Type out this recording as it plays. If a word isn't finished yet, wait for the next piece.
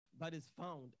that is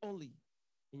found only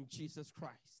in Jesus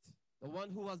Christ, the one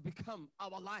who has become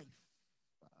our life,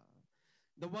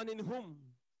 the one in whom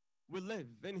we live,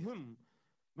 in whom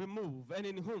we move, and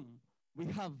in whom we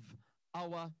have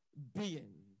our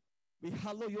being. We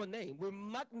hallow your name. We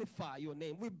magnify your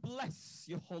name. We bless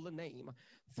your holy name.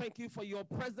 Thank you for your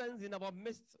presence in our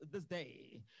midst this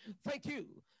day. Thank you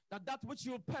that which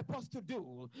you purpose to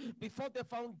do before the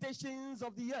foundations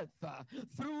of the earth,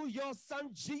 through your Son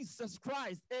Jesus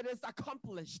Christ, it is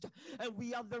accomplished, and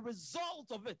we are the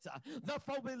result of it.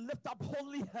 Therefore, we lift up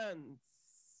holy hands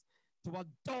to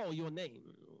adore your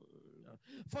name.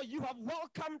 For you have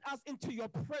welcomed us into your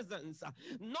presence,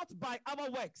 not by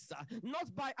our works,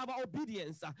 not by our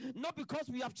obedience, not because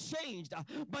we have changed,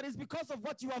 but it's because of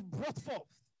what you have brought forth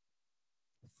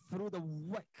through the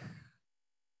work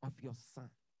of your Son.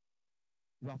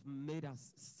 You have made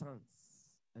us sons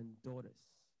and daughters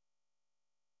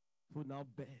who now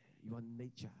bear your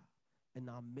nature and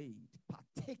are made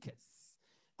partakers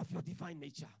of your divine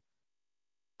nature.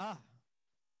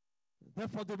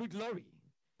 Therefore do we glory.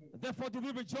 Therefore do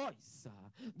we rejoice.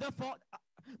 Therefore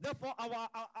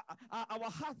our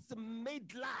hearts are made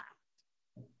glad.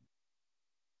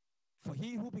 For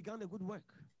he who began a good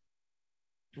work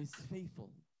is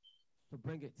faithful to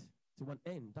bring it to an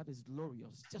end that is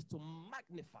glorious, just to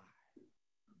magnify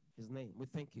his name. We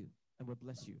thank you and we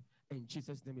bless you. In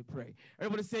Jesus' name we pray.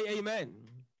 Everybody say amen.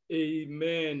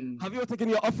 Amen. Have you all taken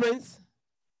your offerings?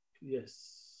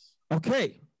 Yes.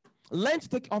 Okay. Learn to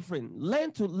take offering.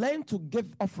 Learn to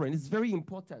give offering. It's very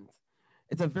important.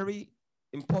 It's a very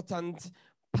important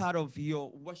part of your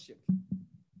worship.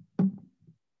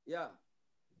 Yeah.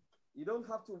 You don't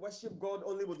have to worship God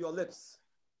only with your lips.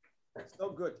 It's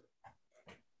not good.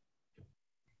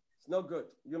 It's not good.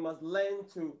 You must learn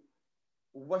to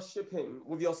worship him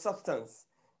with your substance.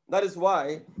 That is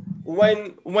why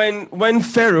when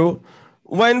Pharaoh,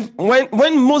 when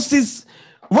Moses,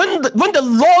 when the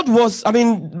Lord was,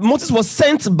 Moses was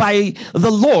sent by the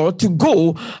Lord to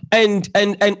go and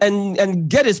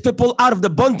get his people out of the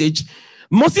bondage.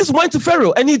 Moses went to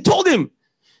Pharaoh and he told him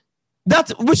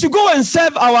that we should go and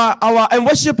serve our and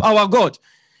worship our God.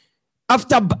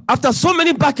 After so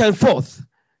many back and forth,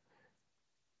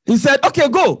 he said, "Okay,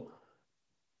 go,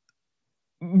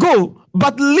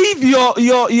 but leave your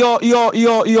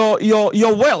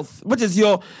wealth, which is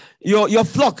your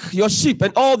flock, your sheep,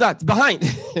 and all that behind."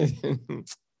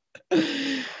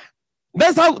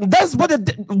 That's what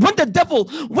when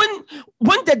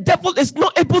the devil is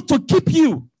not able to keep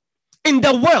you in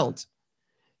the world,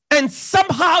 and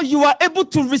somehow you are able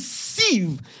to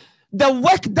receive the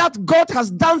work that God has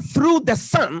done through the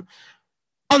Son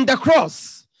on the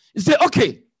cross. You say,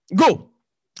 "Okay, go.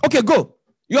 Okay, go.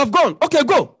 You have gone. Okay,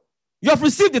 go. You have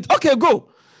received it. Okay, go.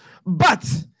 But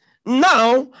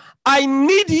now I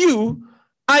need you.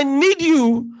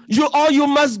 You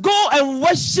must go and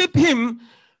worship him,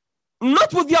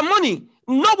 not with your money,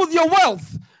 not with your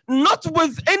wealth, not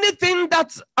with anything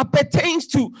that pertains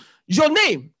to your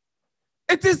name.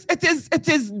 It is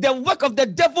the work of the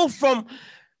devil from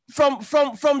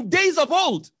days of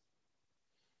old.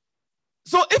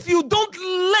 So if you don't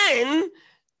learn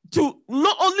to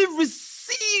not only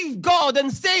receive God and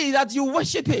say that you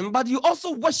worship him, but you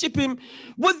also worship him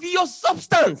with your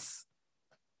substance.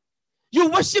 You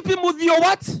worship him with your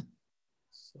what?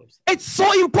 It's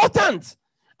so important.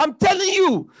 I'm telling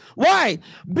you. Why?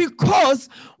 Because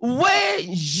where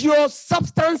your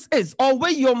substance is, or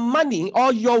where your money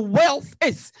or your wealth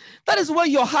is, that is where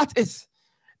your heart is.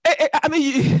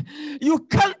 You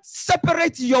can't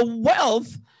separate your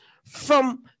wealth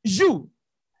from you.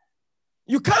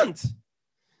 You can't.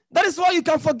 That is why you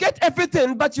can forget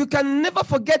everything, but you can never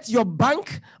forget your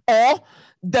bank or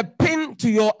the pin to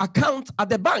your account at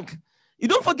the bank. You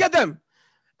don't forget them.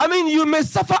 You may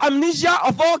suffer amnesia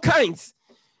of all kinds.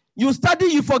 You study,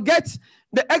 you forget.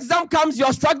 The exam comes,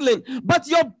 you're struggling. But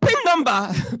your PIN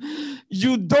number,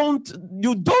 you don't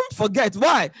forget.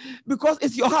 Why? Because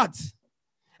it's your heart.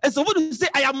 And so when you say,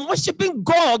 "I am worshiping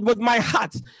God with my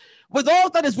heart, with all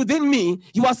that is within me,"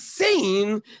 you are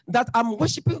saying that I'm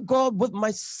worshiping God with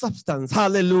my substance.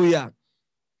 Hallelujah.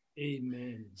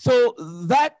 Amen. So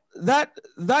that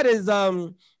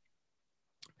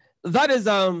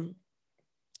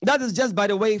is just by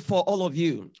the way for all of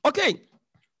you. Okay.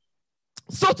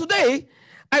 So today,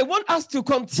 I want us to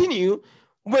continue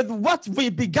with what we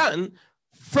began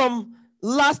from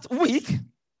last week.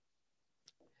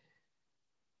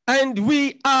 And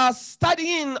we are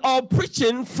studying or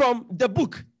preaching from the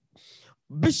book,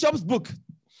 Bishop's book,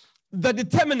 The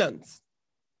Determinants.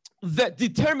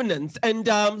 And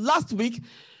last week,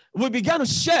 we began to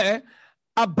share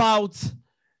about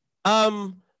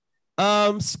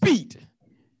speed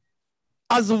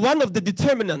as one of the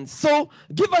determinants. So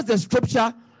give us the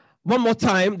scripture one more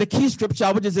time, the key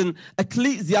scripture, which is in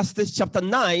Ecclesiastes chapter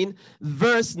 9,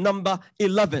 verse number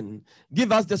 11.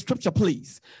 Give us the scripture,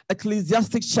 please.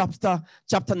 Ecclesiastes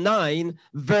chapter 9,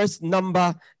 verse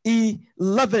number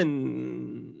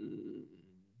 11.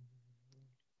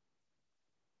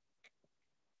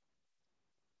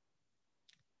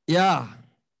 Yeah,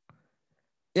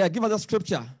 give us the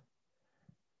scripture.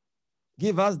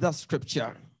 Give us the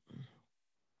scripture.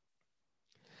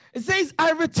 It says,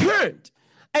 I returned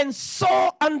and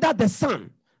saw under the sun,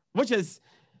 which is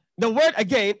the word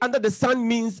again, under the sun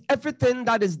means everything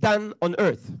that is done on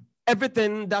earth.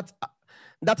 Everything that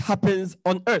happens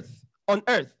on earth.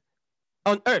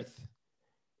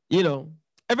 You know,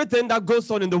 everything that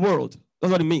goes on in the world.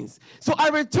 That's what it means. So I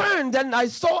returned and I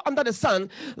saw under the sun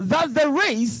that the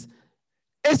race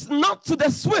is not to the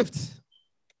swift,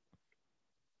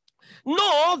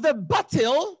 nor the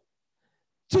battle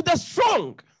to the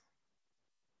strong,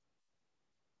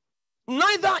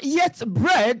 neither yet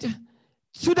bread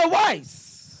to the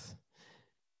wise,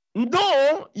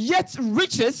 nor yet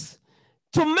riches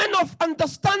to men of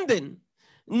understanding,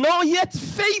 nor yet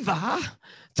favor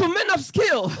to men of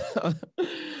skill,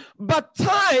 but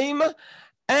time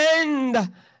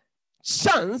and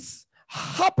chance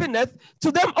happeneth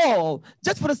to them all.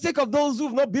 Just for the sake of those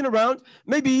who've not been around,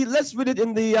 maybe let's read it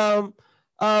in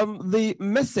the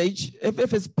message,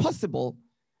 if it's possible,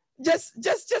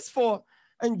 just for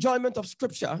enjoyment of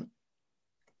scripture.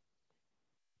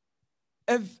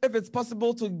 If it's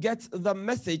possible to get the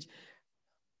message.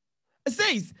 It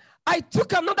says, I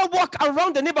took another walk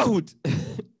around the neighborhood.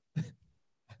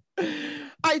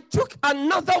 I took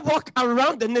another walk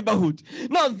around the neighborhood.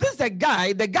 Now, this is the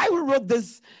guy who wrote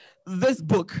this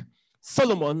book,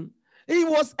 Solomon. He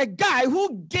was a guy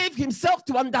who gave himself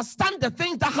to understand the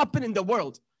things that happen in the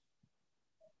world.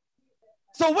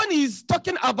 So when he's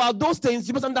talking about those things,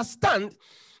 you must understand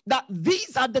that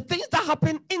these are the things that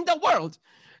happen in the world.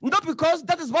 Not because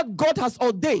that is what God has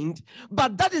ordained,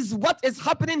 but that is what is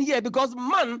happening here because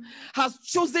man has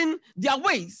chosen their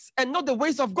ways and not the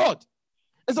ways of God.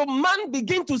 And so man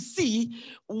begin to see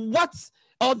what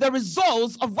are the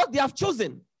results of what they have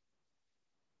chosen.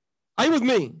 Are you with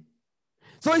me?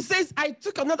 So he says, I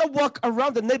took another walk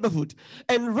around the neighborhood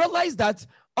and realized that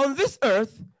on this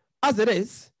earth, as it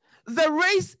is, the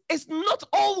race is not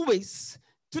always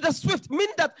to the swift,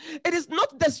 meaning that it is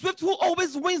not the swift who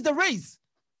always wins the race,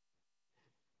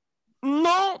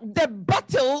 nor the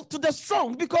battle to the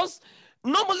strong, because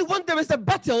normally when there is a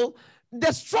battle,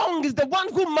 the strong is the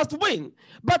one who must win.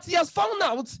 But he has found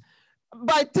out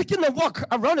by taking a walk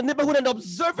around the neighborhood and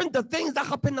observing the things that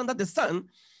happen under the sun,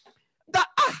 that,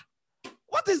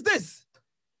 what is this?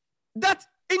 That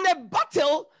in a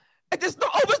battle, it is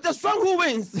not always the strong who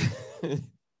wins.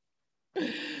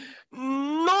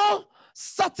 No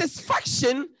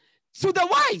satisfaction to the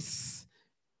wise.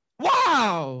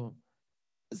 Wow.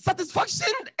 Satisfaction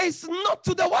is not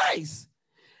to the wise.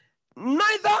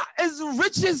 Neither is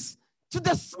riches to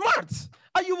the smart.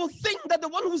 And you will think that the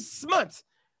one who's smart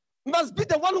must be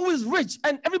the one who is rich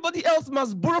and everybody else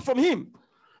must borrow from him.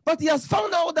 But he has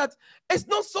found out that it's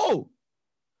not so.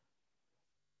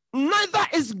 Neither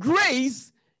is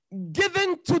grace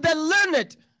given to the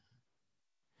learned.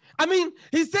 I mean,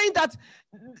 he's saying that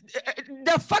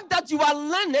the fact that you are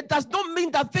learned does not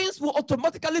mean that things will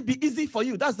automatically be easy for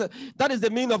you. That is the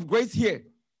meaning of grace here.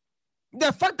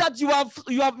 The fact that you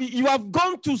have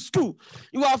gone to school,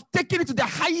 you have taken it to the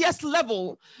highest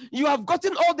level, you have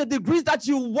gotten all the degrees that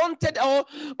you wanted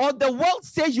or the world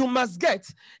says you must get,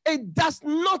 it does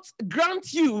not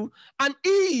grant you an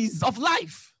ease of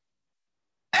life.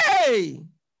 Hey,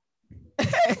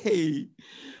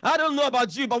 I don't know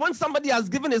about you, but when somebody has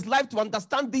given his life to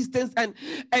understand these things and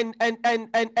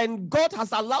God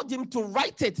has allowed him to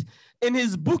write it in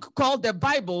his book called the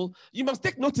Bible, you must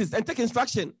take notice and take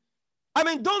instruction. I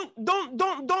mean,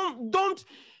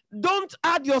 don't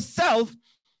add yourself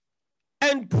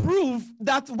and prove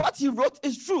that what he wrote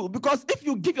is true, because if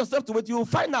you give yourself to it, you will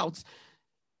find out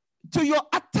to your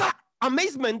utter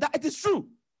amazement that it is true.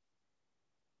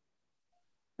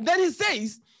 Then he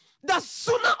says that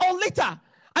sooner or later,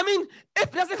 I mean, if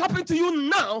it doesn't happen to you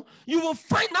now, you will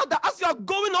find out that as you are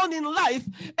going on in life,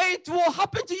 it will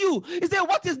happen to you. He said,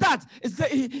 what is that?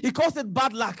 He calls it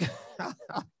bad luck.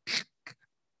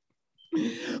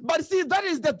 But see, that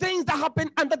is the things that happen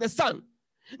under the sun.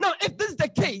 Now, if this is the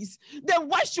case, then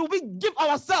why should we give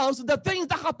ourselves to the things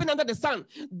that happen under the sun?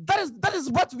 That is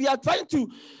what we are trying to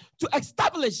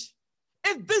establish.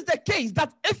 If this is the case,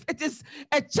 that if it is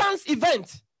a chance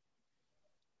event,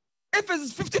 if it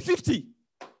is 50-50,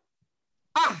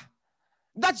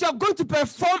 that you are going to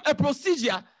perform a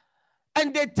procedure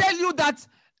and they tell you that,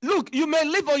 look, you may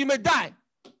live or you may die.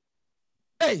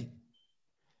 Hey,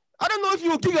 I don't know if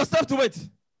you will give yourself to it.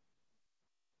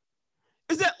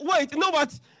 He said, wait, you know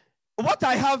what? What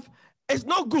I have is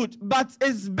not good, but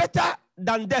it's better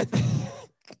than death.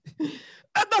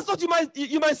 And that's what you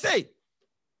might say.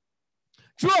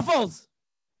 True or false?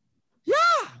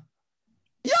 Yeah.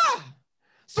 Yeah.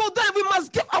 So then we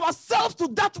must give ourselves to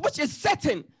that which is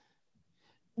certain.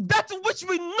 That which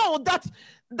we know that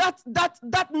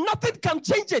nothing can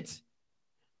change it.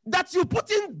 That you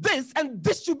put in this and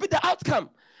this should be the outcome.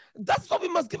 That's what we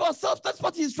must give ourselves. That's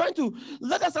what he's trying to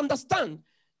let us understand.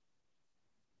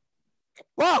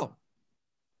 Wow.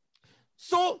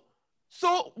 So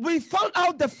we found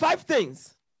out the 5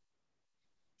 things.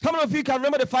 How many of you can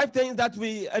remember the 5 things that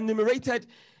we enumerated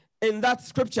in that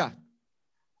scripture?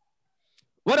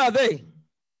 What are they?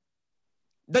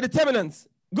 The determinants.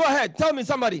 Go ahead. Tell me,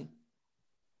 somebody.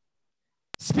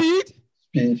 Speed.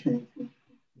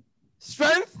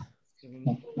 Strength.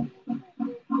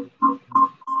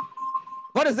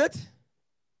 What is it?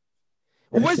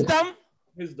 Wisdom.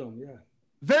 Wisdom, yeah.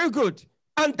 Very good.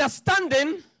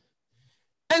 Understanding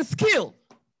and skill.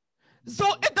 So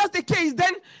if that's the case,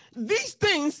 then these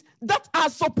things that are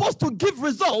supposed to give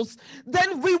results,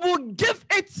 then we will give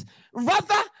it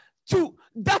rather to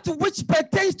that which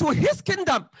pertains to his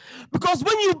kingdom. Because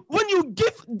when you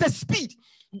give the speed,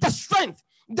 the strength,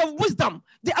 the wisdom,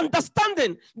 the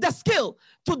understanding, the skill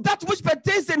to that which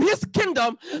pertains in his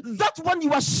kingdom, that one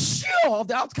you are sure of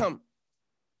the outcome.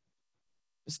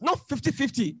 It's not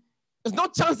 50-50. It's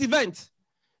not chance event.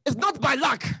 It's not by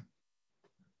luck.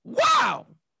 Wow.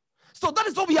 So that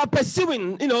is what we are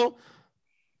pursuing,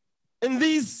 in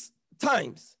these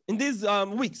times, in these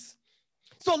weeks.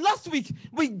 So last week,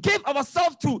 we gave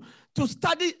ourselves to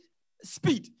study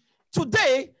speed.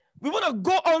 Today, we want to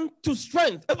go on to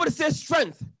strength. Everybody say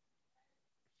strength.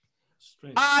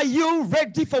 Strength. Are you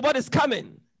ready for what is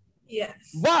coming?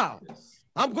 Yes. Wow. Yes.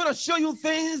 I'm going to show you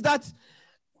things that,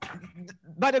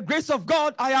 by the grace of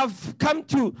God, I have come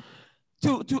to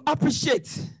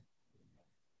appreciate.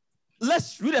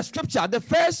 Let's read a scripture. The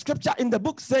first scripture in the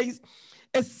book says,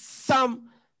 it's Psalm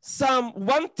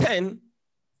 110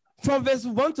 from verse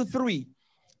 1 to 3.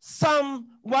 Psalm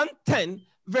 110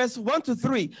 verse 1 to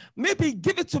 3. Maybe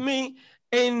give it to me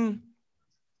in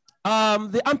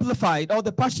the Amplified or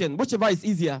the Passion, whichever is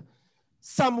easier.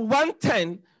 Psalm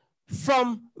 110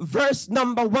 from verse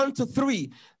number 1 to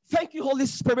 3. Thank you, Holy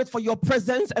Spirit, for your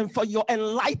presence and for your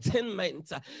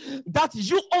enlightenment that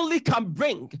you only can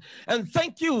bring. And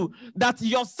thank you that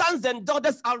your sons and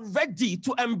daughters are ready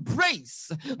to embrace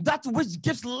that which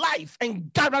gives life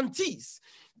and guarantees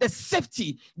the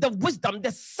safety, the wisdom,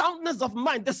 the soundness of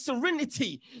mind, the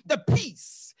serenity, the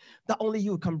peace that only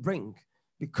you can bring,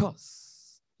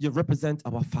 because you represent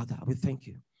our Father. We thank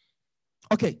you.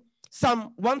 Okay,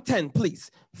 Psalm 110, please,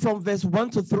 from verse 1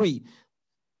 to 3.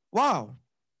 Wow.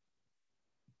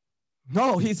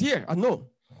 No, he's here. I know.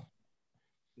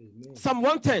 Amen. Psalm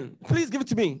 110. Please give it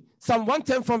to me. Psalm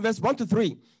 110 from verse 1 to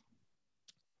 3.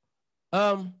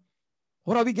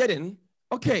 What are we getting?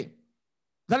 Okay.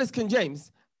 That is King James.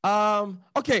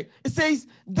 Okay. It says,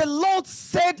 the Lord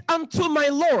said unto my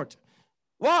Lord.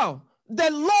 Wow.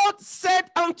 The Lord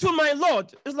said unto my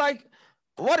Lord. It's like,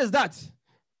 what is that?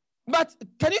 But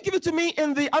can you give it to me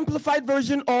in the Amplified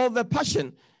version or the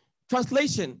Passion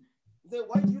translation?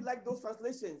 Why do you like those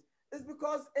translations? It's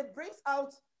because it brings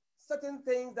out certain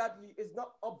things that is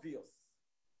not obvious.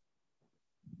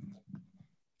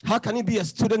 How can you be a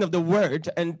student of the word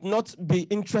and not be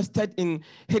interested in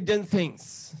hidden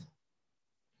things?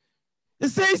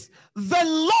 It says,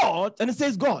 the Lord, and it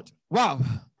says God. Wow.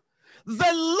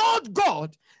 The Lord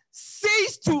God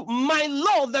says to my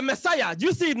Lord, the Messiah. Do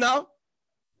you see it now?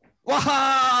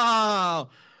 Wow.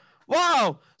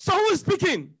 Wow. So who is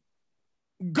speaking?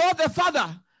 God the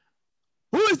Father.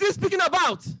 Who is this speaking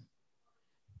about?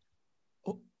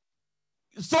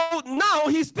 So now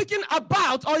he's speaking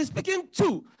about, or he's speaking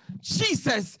to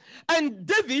Jesus. And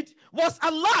David was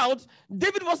allowed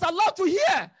to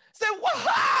hear. Say,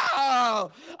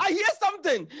 wow, I hear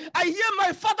something. I hear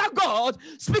my Father God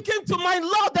speaking to my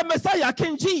Lord the Messiah,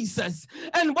 King Jesus.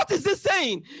 And what is he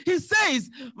saying? He says,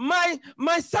 my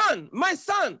son,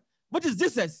 what is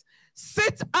Jesus?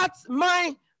 Sit at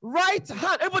my right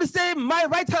hand. Everybody say, my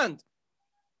right hand.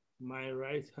 My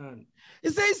right hand.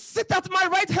 It says, sit at my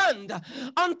right hand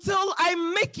until I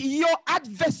make your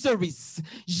adversaries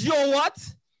your what?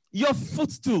 Your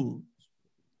footstool.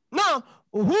 Now,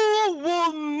 who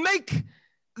will make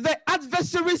the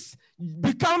adversaries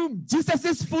become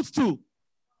Jesus's footstool?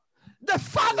 The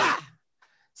Father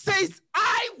says,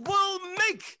 I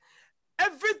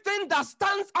that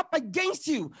stands up against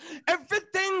you,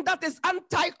 everything that is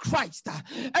anti-Christ,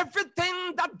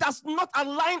 everything that does not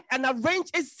align and arrange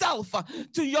itself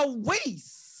to your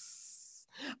ways,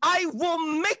 I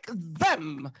will make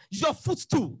them your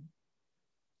footstool.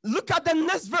 Look at the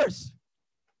next verse.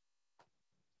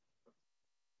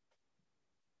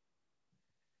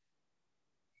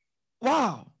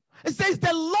 Wow. It says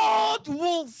the Lord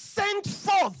will send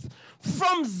forth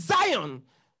from Zion.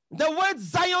 The word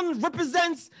Zion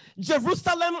represents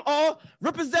Jerusalem, or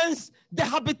represents the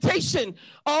habitation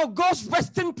or God's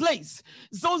resting place.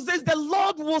 So it says the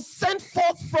Lord will send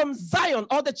forth from Zion,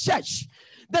 or the church.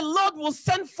 The Lord will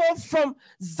send forth from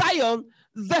Zion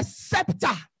the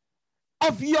scepter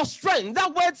of your strength.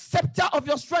 That word scepter of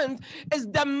your strength is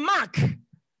the mark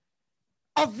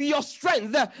of your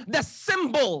strength, the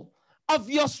symbol of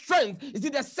your strength. You see,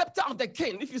 the scepter of the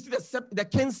king. If you see the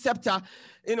king's scepter,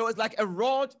 it's like a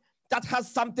rod that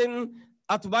has something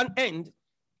at one end.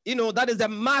 That is a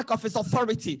mark of his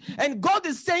authority. And God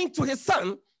is saying to his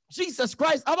son, Jesus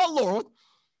Christ, our Lord,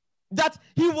 that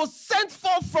he will send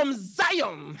forth from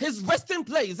Zion, his resting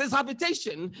place, his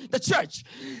habitation, the church.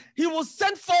 He will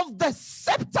send forth the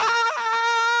scepter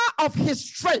of his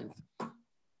strength.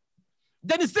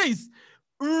 Then it says,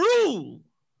 rule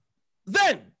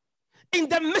then in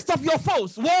the midst of your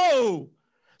foes. Whoa.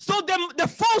 So the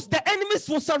foes, the enemies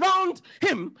will surround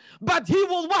him, but he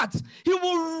will what? He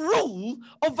will rule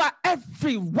over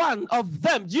every one of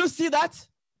them. Do you see that?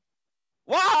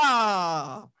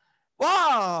 Wow.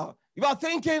 Wow. You are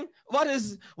thinking, what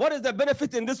is the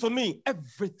benefit in this for me?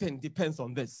 Everything depends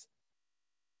on this.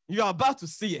 You are about to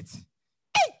see it.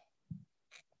 Hey!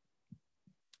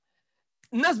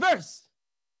 Next verse.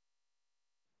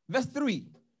 Verse 3.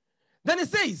 Then it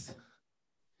says,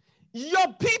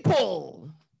 your people.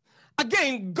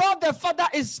 Again, God the Father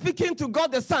is speaking to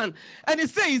God the Son. And it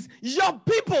says, your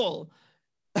people.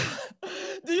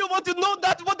 Do you want to know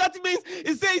what that means?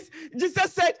 It says,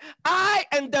 Jesus said, I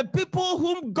and the people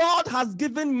whom God has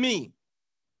given me.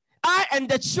 I and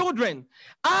the children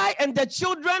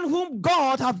whom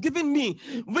God have given me.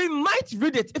 We might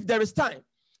read it if there is time.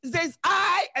 It says,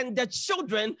 I and the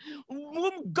children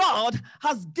whom God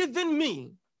has given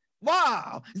me.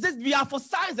 Wow. It says, we are for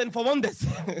signs and for wonders.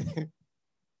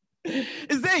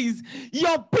 It says,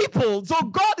 your people. So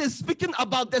God is speaking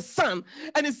about the Son.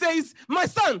 And it says, my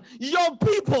son, your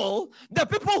people, the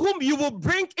people whom you will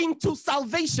bring into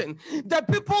salvation, the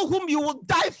people whom you will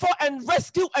die for and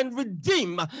rescue and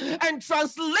redeem and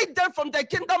translate them from the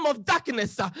kingdom of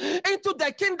darkness into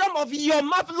the kingdom of your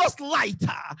marvelous light.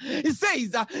 It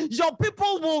says, your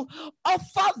people will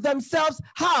offer themselves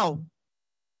how?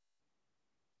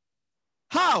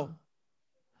 How?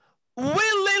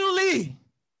 Willingly.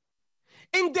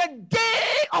 In the day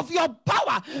of your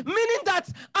power, meaning that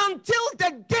until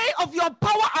the day of your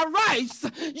power arrives,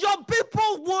 your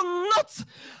people will not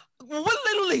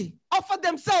willingly offer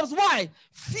themselves. Why?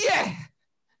 Fear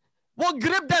will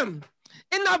grip them.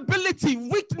 Inability,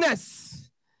 weakness,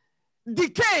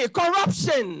 decay,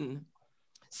 corruption,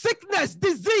 sickness,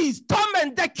 disease,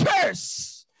 torment, the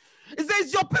curse. It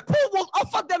says your people will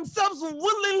offer themselves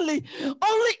willingly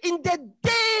only in the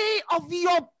day of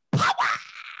your power.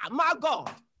 My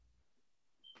God.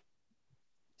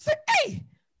 Say, hey,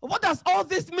 what does all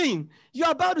this mean? You're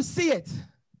about to see it.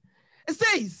 It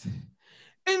says,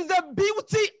 in the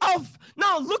beauty of,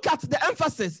 now look at the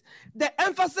emphasis. The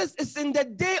emphasis is in the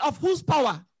day of whose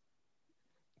power?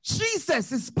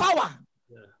 Jesus' power.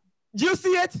 Yeah. Do you see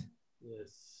it?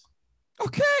 Yes.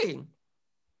 Okay.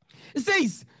 It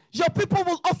says, your people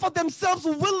will offer themselves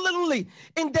willingly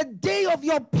in the day of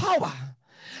your power,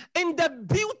 in the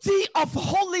beauty of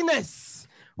holiness.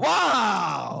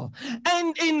 Wow.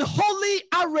 And in holy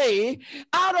array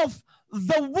out of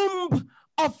the womb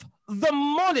of the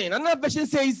morning. Another version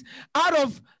says out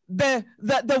of the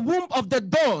womb of the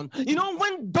dawn. You know,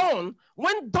 when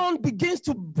dawn begins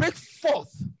to break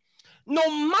forth, no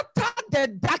matter the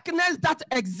darkness that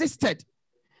existed,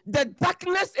 the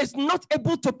darkness is not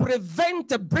able to prevent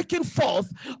the breaking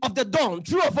forth of the dawn.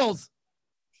 True or false?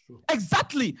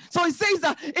 Exactly. So it says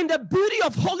that in the beauty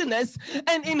of holiness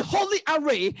and in holy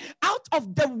array, out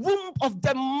of the womb of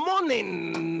the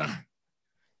morning,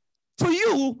 to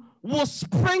you will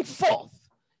spring forth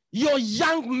your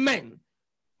young men,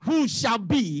 who shall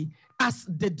be as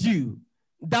the dew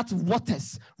that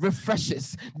waters,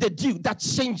 refreshes, the dew that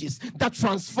changes, that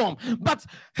transforms. But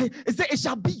it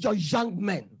shall be your young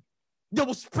men. They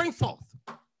will spring forth,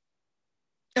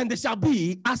 and they shall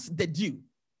be as the dew.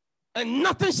 And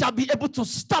nothing shall be able to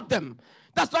stop them.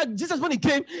 That's why Jesus, when he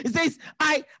came, he says,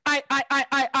 I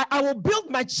will build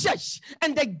my church,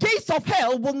 and the gates of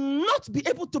hell will not be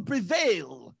able to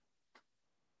prevail.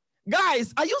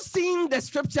 Guys, are you seeing the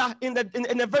scripture in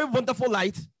a very wonderful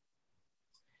light?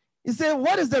 You say,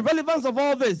 what is the relevance of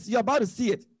all this? You're about to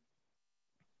see it.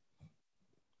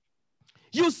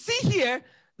 You see here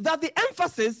that the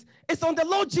emphasis is on the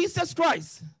Lord Jesus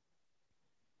Christ.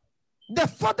 The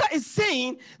Father is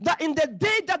saying that in the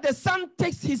day that the Son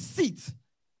takes his seat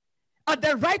at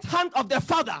the right hand of the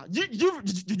Father, did you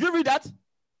read that?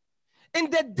 In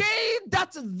the day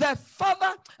that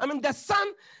the Son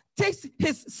takes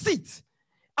his seat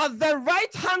at the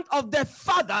right hand of the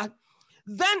Father,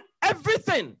 then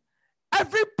everything,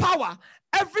 every power,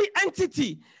 every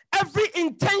entity, every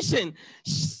intention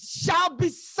shall be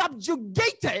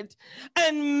subjugated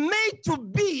and made to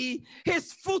be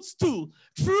his footstool.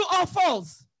 True or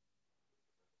false?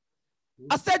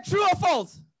 I said true or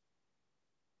false?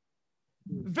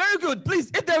 Very good. Please,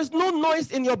 if there is no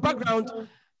noise in your background,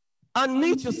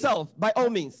 unmute yourself by all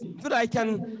means so that I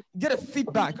can get a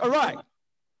feedback. All right.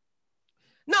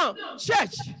 Now,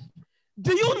 church,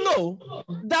 do you know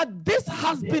that this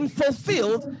has been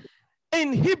fulfilled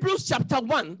in Hebrews chapter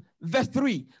 1, verse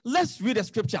 3? Let's read the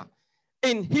scripture.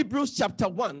 In Hebrews chapter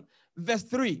 1, verse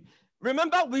 3.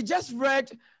 Remember, we just read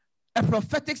a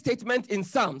prophetic statement in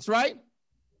Psalms, right?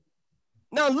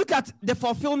 Now look at the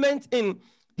fulfillment in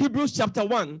Hebrews chapter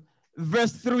 1,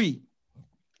 verse 3.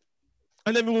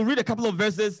 And then we will read a couple of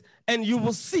verses and you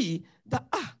will see that,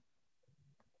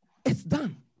 it's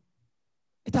done.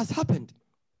 It has happened.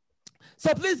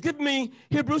 So please give me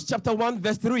Hebrews chapter 1,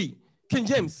 verse 3. King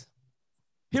James.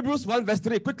 Hebrews 1, verse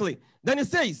 3, quickly. Then it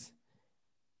says,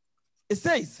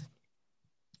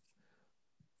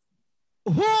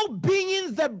 who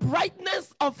being the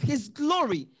brightness of his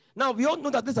glory. Now, we all know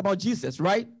that this is about Jesus,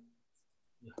 right?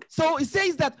 Yeah. So it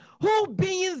says that who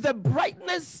being the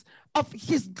brightness of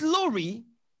his glory,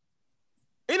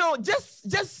 just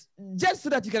so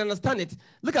that you can understand it,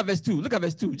 look at verse 2. Look at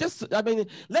verse 2.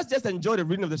 Let's just enjoy the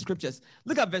reading of the scriptures.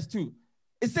 Look at verse 2.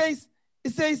 It says,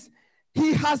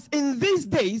 he has in these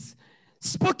days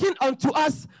spoken unto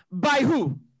us by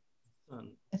who?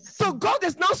 So God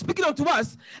is now speaking unto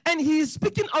us, and he is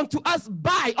speaking unto us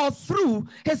by or through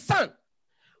his Son,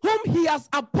 whom he has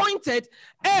appointed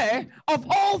heir of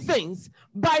all things,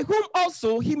 by whom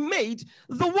also he made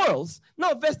the worlds.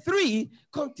 Now verse 3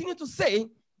 continue to say,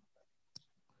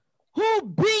 who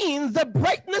being the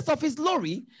brightness of his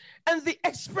glory and the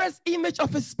express image of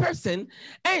his person,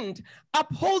 and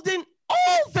upholding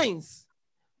all things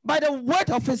by the word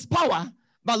of his power.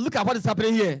 But look at what is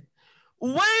happening here.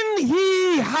 When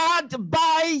he had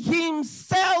by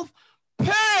himself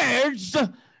purged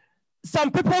some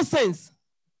people's sins.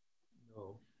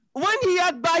 No. When he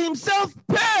had by himself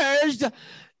purged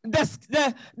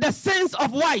the sins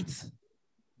of whites.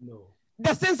 No.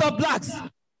 The sins of blacks.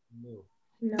 No.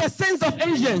 No. The sins of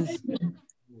Asians.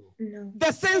 No.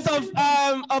 The sins of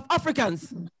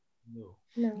Africans. No.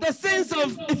 No. The sins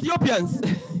of Ethiopians.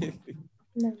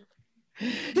 No.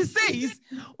 He says,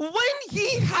 when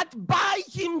he had by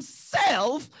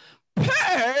himself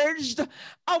purged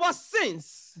our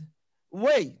sins.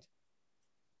 Wait.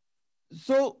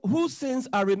 So whose sins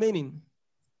are remaining?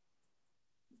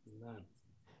 None.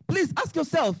 Please ask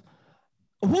yourself,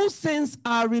 whose sins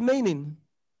are remaining?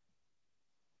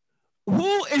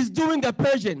 Who is doing the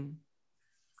purging?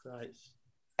 Christ.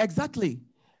 Exactly.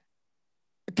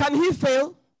 Can he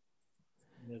fail?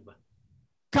 Never.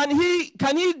 Can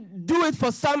he do it for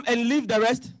some and leave the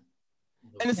rest?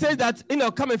 No. And it says that,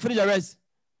 come and finish the rest.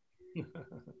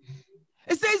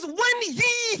 It says, when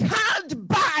he had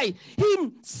by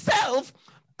himself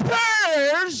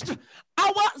purged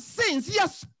our sins, he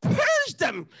has purged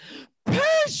them.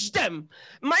 Purged them.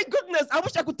 My goodness, I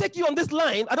wish I could take you on this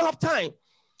line. I don't have time.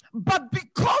 But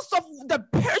because of the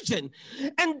purging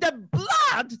and the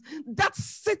blood that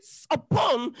sits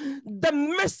upon the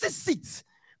mercy seat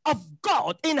of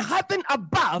God in heaven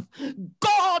above,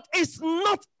 God is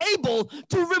not able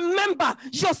to remember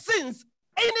your sins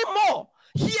anymore.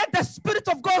 Hear the Spirit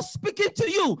of God speaking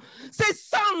to you. Say,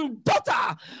 son,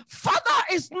 daughter, father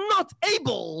is not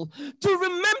able to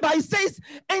remember. He says,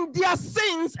 and their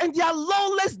sins and their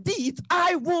lawless deeds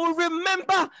I will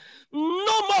remember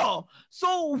no more.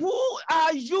 So who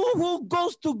are you who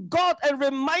goes to God and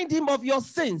remind him of your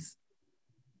sins?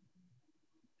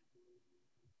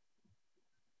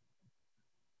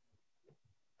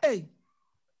 Hey,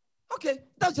 okay,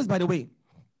 that's just by the way.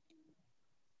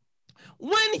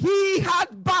 When he had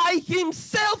by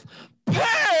himself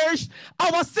purged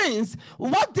our sins,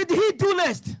 what did he do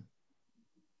next?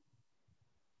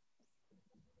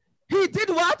 He did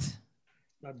what?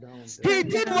 He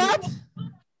did what?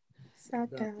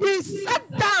 Sat down. He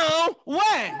sat down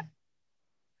where?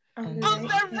 On On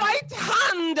the right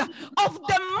hand of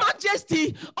the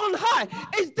majesty on high.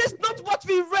 Is this not what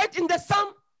we read in the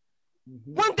Psalm?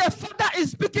 When the father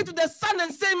is speaking to the son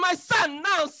and saying, my son,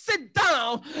 now sit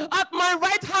down at my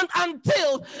right hand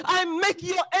until I make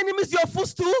your enemies your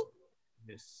footstool.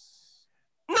 Yes.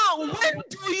 Now, when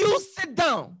do you sit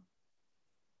down?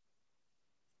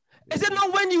 Is it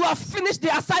not when you have finished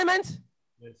the assignment?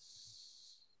 Yes.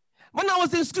 When I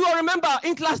was in school, I remember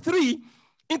in class 3,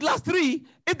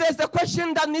 if there's a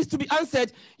question that needs to be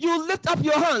answered, you lift up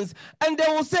your hands and they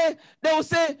will say,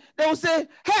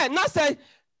 hey, Nasser,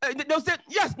 they'll say,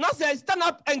 yes, Nasser, stand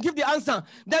up and give the answer.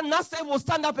 Then Nasser will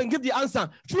stand up and give the answer.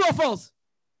 True or false?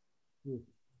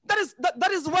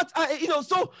 That is what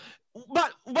so,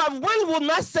 but when will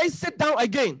Nasser sit down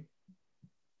again?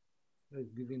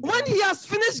 When he has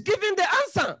finished giving the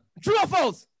answer. True or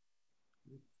false?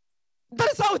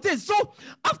 That is how it is. So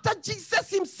after Jesus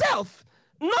himself,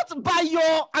 not by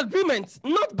your agreement,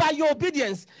 not by your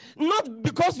obedience, not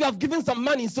because you have given some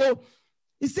money. So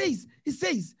he says,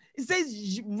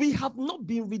 we have not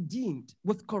been redeemed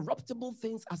with corruptible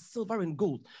things as silver and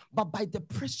gold, but by the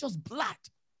precious blood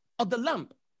of the Lamb.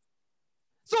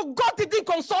 So God didn't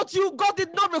consult you. God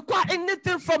did not require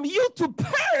anything from you to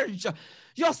purge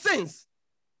your sins.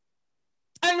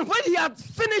 And when he had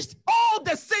finished all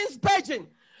the sins purging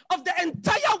of the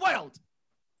entire world,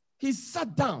 he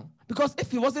sat down. Because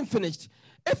if he wasn't finished,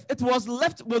 if it was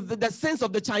left with the sins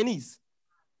of the Chinese,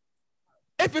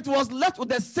 if it was left with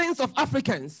the sins of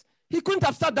Africans, he couldn't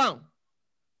have sat down.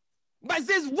 But it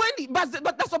says,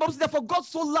 but that's what Bible says, for God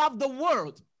so loved the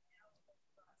world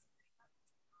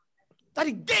that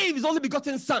he gave his only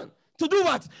begotten son to do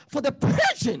what? For the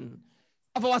purging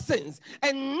of our sins.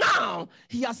 And now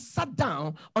he has sat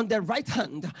down on the right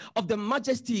hand of the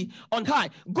majesty on high.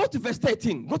 Go to verse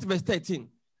 13. Go to verse 13.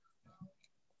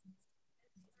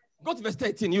 Go to verse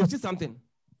 13. You'll see something.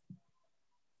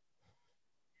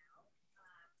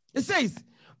 It says,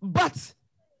 but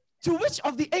to which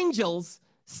of the angels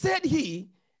said he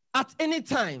at any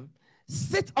time,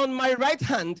 sit on my right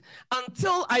hand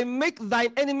until I make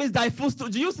thine enemies thy footstool?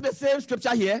 Do you see the same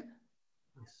scripture here?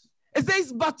 It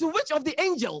says, but to which of the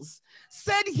angels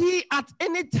said he at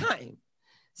any time,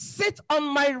 sit on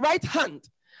my right hand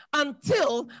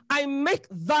until I make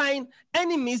thine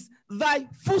enemies thy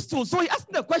footstool? So he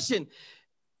asked the question,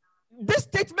 this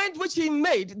statement which he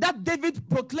made, that David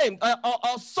proclaimed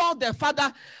or saw the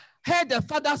father, heard the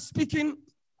father speaking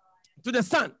to the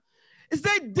son. He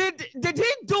said, did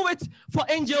he do it for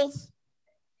angels?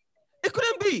 It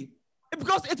couldn't be,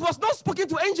 because it was not spoken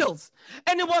to angels,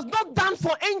 and it was not done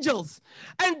for angels,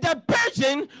 and the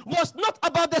purging was not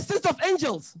about the sins of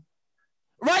angels,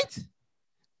 right?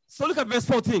 So look at verse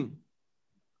 14.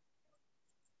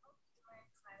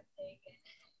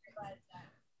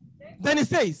 Then it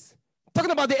says,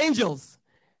 talking about the angels,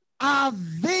 are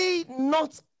they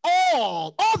not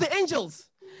all the angels,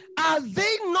 are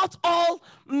they not all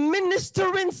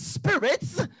ministering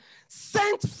spirits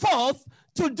sent forth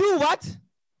to do what?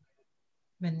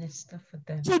 Minister for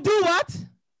them. To do what?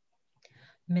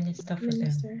 Minister for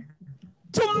them.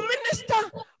 To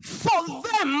minister for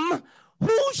them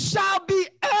who shall be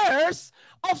heirs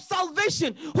of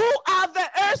salvation. Who are the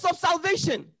heirs of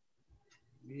salvation?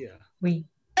 Yeah. We.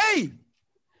 Hey,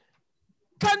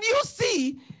 can you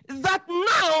see that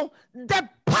now the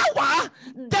power,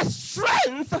 the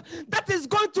strength that is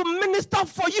going to minister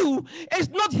for you is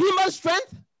not human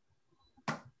strength?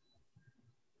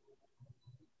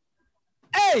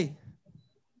 Hey,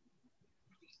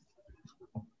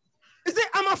 you say,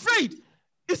 I'm afraid.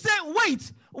 You say,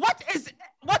 wait, what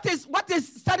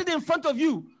is standing in front of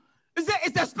you? You say,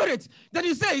 it's the Spirit. Then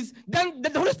he says, then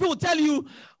the Holy Spirit will tell you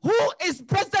who is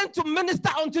present to minister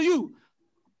unto you.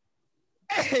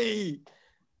 Hey,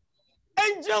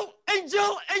 angel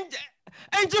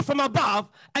from above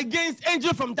against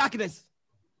angel from darkness.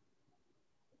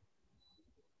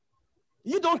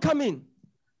 You don't come in.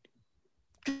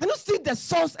 Can you see the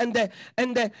source and can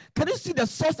you see the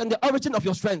source and the origin of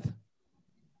your strength?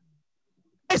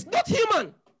 It's not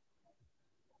human.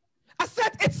 I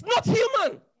said it's not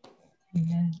human.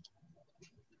 Yeah.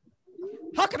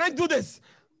 How can I do this?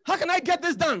 How can I get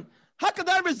this done? How can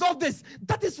I resolve this?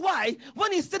 That is why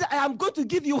when he said, I am going to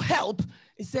give you help,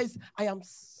 he says, I am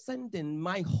sending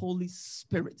my Holy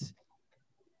Spirit.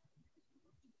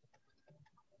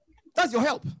 That's your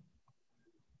help.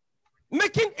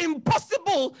 Making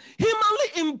impossible,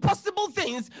 humanly impossible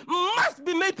things must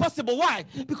be made possible. Why?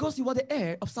 Because you are the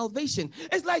heir of salvation.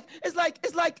 It's like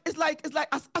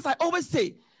as I always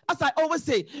say, as I always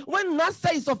say, when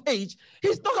Manasseh is of age,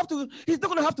 he's not going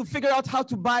to have to figure out how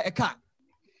to buy a car.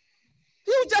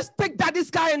 He'll just take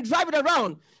daddy's car and drive it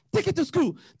around. Take it to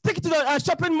school. Take it to the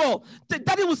shopping mall.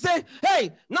 Daddy will say,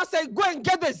 hey, Manasseh, go and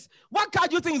get this. What car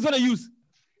do you think he's going to use?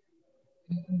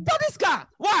 Daddy's car.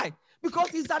 Why? Because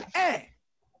he's an heir.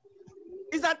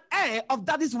 He's an heir of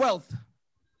daddy's wealth.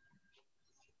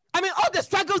 I mean, all the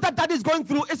struggles that daddy is going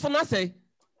through is for Manasseh.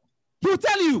 He will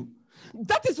tell you.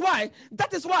 That is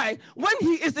why when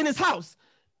he is in his house,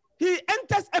 he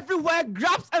enters everywhere,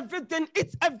 grabs everything,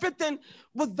 eats everything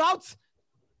without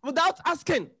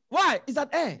asking. Why? He's an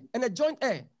heir and a joint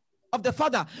heir of the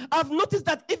father. I've noticed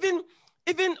that even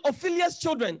Ophelia's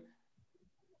children,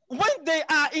 when they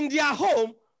are in their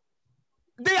home,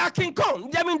 they are King Kong.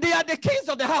 I mean, they are the kings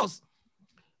of the house.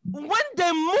 When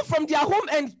they move from their home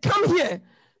and come here,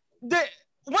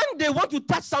 when they want to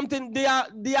touch something, they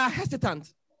are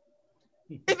hesitant.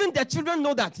 Even their children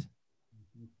know that.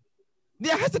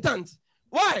 They are hesitant.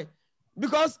 Why?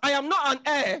 Because I am not an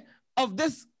heir of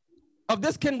this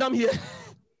kingdom here.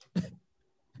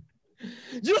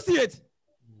 Do you see it?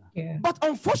 Yeah. But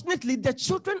unfortunately, the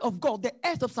children of God, the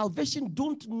heirs of salvation,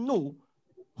 don't know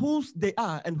whose they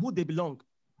are and who they belong.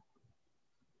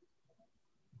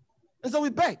 And so we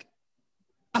beg,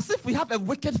 as if we have a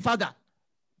wicked father.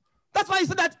 That's why he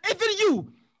said that even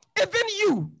you,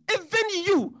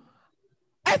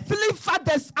 earthly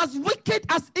fathers, as wicked,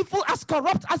 as evil, as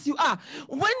corrupt as you are,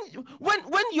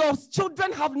 when your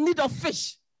children have need of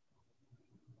fish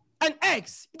and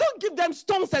eggs, you don't give them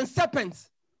stones and serpents.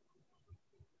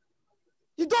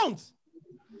 You don't.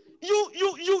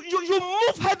 You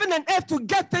move heaven and earth to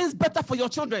get things better for your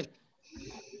children.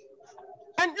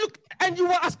 And look, and you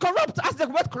are as corrupt as the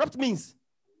word corrupt means.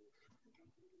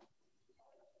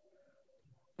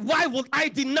 Why would I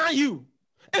deny you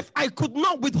if I could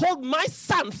not withhold my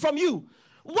son from you?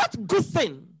 What good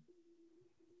thing?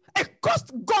 It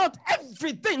cost God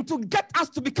everything to get us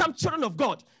to become children of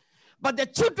God. But the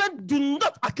children do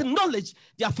not acknowledge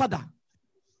their father.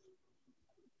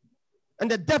 And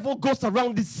the devil goes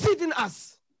around deceiving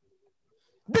us.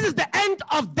 This is the end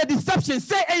of the deception.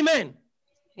 Say amen.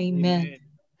 Amen.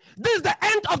 This is the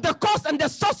end of the cause and the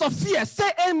source of fear.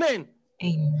 Say amen.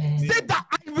 Amen. Say that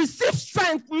I receive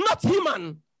strength, not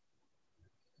human.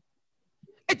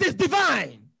 It is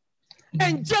divine,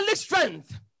 angelic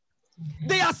strength.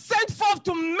 They are sent forth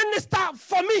to minister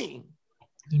for me.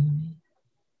 Amen.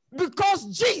 Because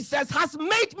Jesus has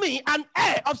made me an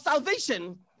heir of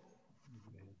salvation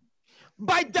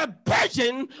by the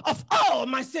purging of all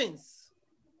my sins.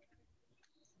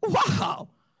 Wow.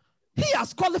 He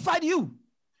has qualified you.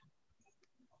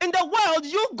 In the world,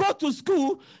 you go to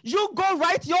school, you go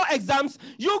write your exams,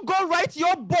 you go write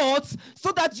your boards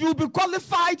so that you'll be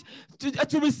qualified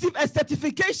to receive a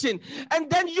certification. And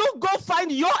then you go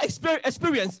find your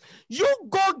experience. You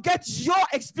go get your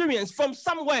experience from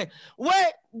somewhere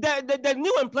where the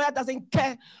new employer doesn't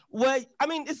care. I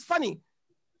mean, it's funny.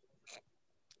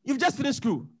 You've just finished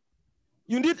school.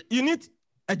 You need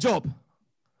a job.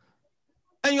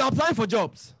 And you're applying for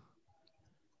jobs.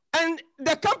 And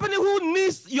the company who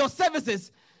needs your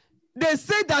services, they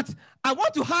say that I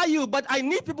want to hire you, but I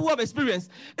need people who have experience.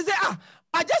 They say,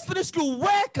 I just finished school.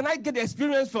 Where can I get the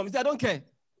experience from? He said, I don't care.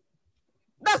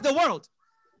 That's the world.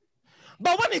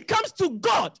 But when it comes to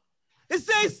God, he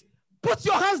says, put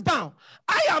your hands down.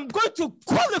 I am going to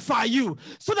qualify you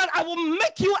so that I will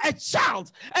make you a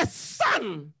child, a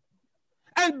son,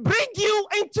 and bring you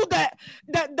into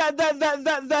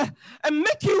and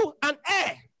make you an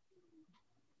heir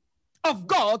of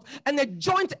God and a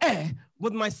joint heir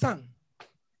with my son.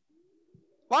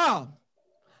 Wow.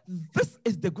 This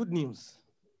is the good news.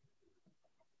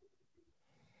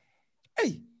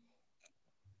 Hey,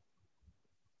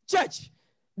 church,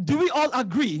 do we all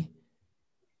agree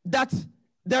that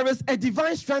there is a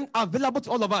divine strength available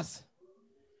to all of us?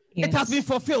 Yes. It has been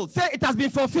fulfilled. Say it has been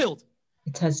fulfilled.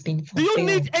 It has been fulfilled. Do you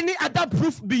need any other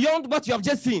proof beyond what you have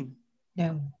just seen?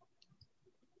 No.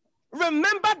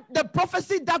 Remember the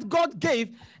prophecy that God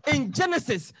gave in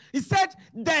Genesis. He said,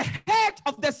 the head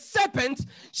of the serpent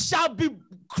shall be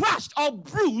crushed or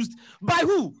bruised by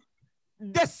who?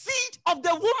 The seed of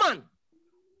the woman.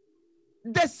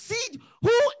 The seed.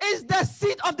 Who is the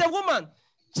seed of the woman?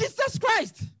 Jesus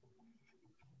Christ.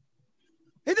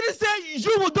 He didn't say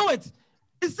you will do it.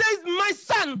 He says, my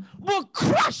son will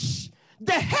crush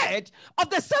the head of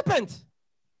the serpent.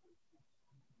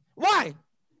 Why?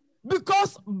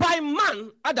 Because by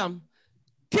man, Adam,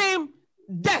 came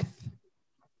death.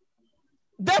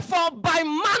 Therefore, by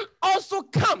man also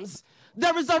comes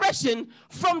the resurrection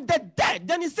from the dead.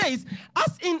 Then he says,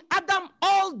 as in Adam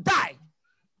all die.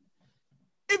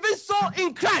 Even so,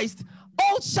 in Christ,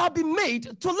 all shall be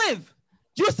made to live.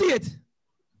 Do you see it?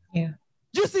 Yeah.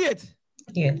 Do you see it?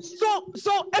 Yes.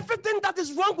 So everything that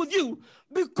is wrong with you,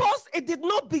 because it did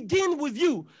not begin with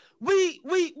you, we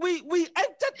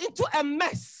entered into a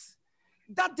mess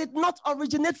that did not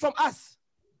originate from us.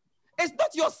 It's not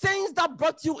your sins that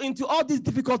brought you into all these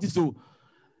difficulties. So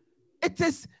it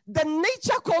is the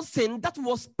nature called sin that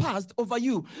was passed over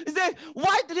you. You say,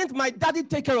 why didn't my daddy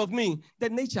take care of me? The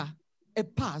nature,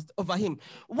 it passed over him.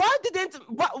 Why did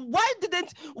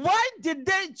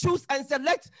they choose and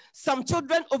select some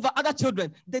children over other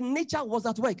children? The nature was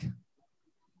at work.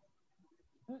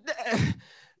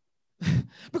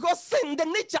 Because sin, the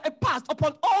nature, it passed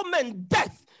upon all men.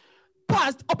 Death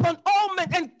passed upon all men,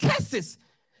 and curses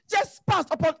just passed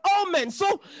upon all men.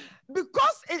 So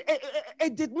because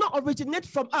it did not originate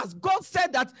from us, God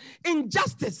said that in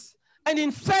justice and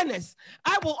in fairness,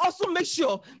 I will also make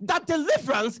sure that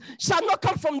deliverance shall not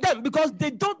come from them, because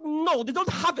they don't know, they don't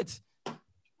have it.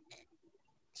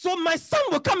 So my son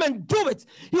will come and do it.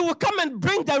 He will come and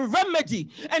bring the remedy,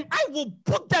 and I will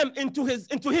put them into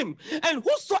him. And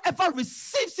whosoever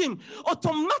receives him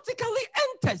automatically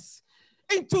enters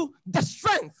into the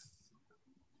strength,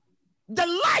 the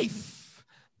life,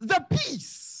 the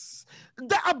peace,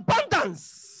 the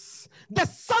abundance, the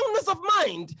soundness of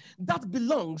mind that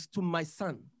belongs to my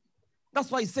son.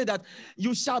 That's why he said that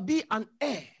you shall be an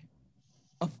heir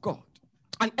of God,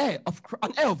 an heir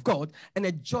of God, and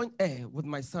a joint heir with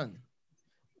my son.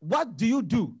 What do you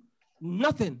do?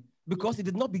 Nothing, because it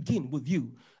did not begin with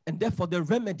you, and therefore the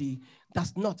remedy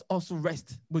does not also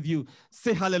rest with you.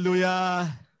 Say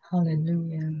hallelujah.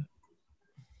 Hallelujah.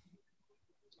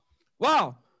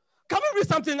 Wow. Can we read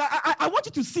something? I want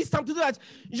you to see something that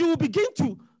you will begin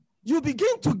to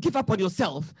give up on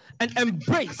yourself and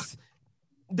embrace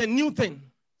the new thing.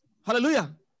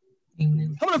 Hallelujah.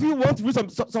 Amen. How many of you want to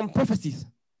read some prophecies?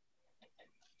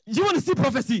 Do you want to see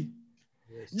prophecy?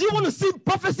 Yes. Do you want to see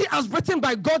prophecy as written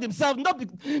by God himself?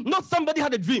 Not somebody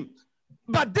had a dream,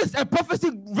 but this a prophecy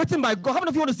written by God. How many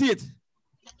of you want to see it?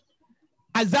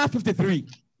 Isaiah 53.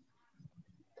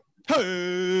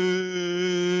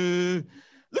 Hey.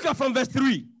 Look at from verse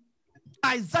 3.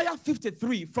 Isaiah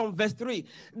 53 from verse 3.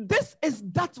 This is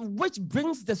that which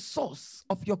brings the source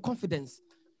of your confidence.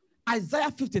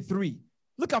 Isaiah 53.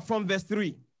 Look at from verse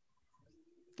 3.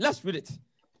 Let's read it.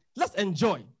 Let's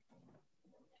enjoy.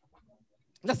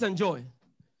 Let's enjoy.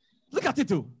 Look at it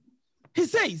too. He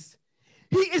says,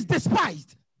 he is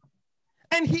despised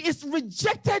and he is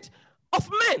rejected of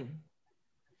men.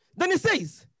 Then he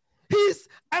says, he is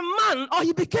a man, or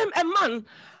he became a man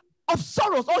of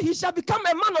sorrows, or he shall become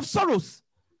a man of sorrows,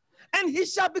 and he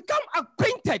shall become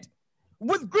acquainted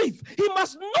with grief. He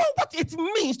must know what it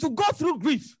means to go through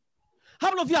grief. How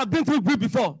many of you have been through grief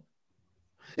before?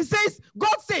 It says,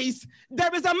 God says,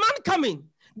 there is a man coming.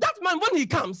 That man, when he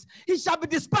comes, he shall be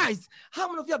despised. How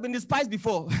many of you have been despised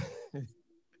before?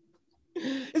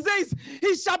 It says,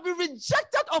 he shall be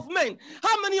rejected of men.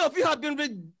 How many of you have been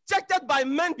rejected by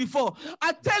men before?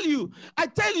 I tell you,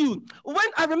 when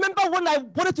I remember when I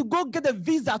wanted to go get a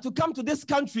visa to come to this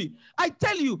country, I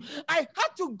tell you, I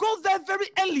had to go there very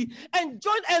early and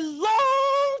join a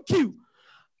long queue.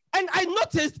 And I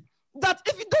noticed that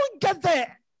if you don't get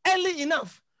there early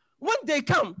enough, when they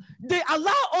come, they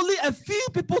allow only a few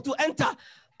people to enter.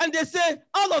 And they say,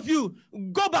 all of you,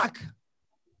 go back.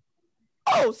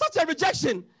 Oh, such a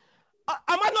rejection. Am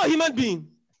I not a human being?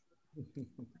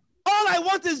 All I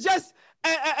want is just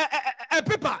a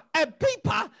paper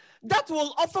that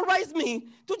will authorize me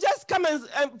to just come and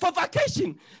for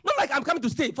vacation. Not like I'm coming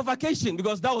to stay, for vacation,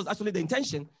 because that was actually the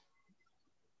intention.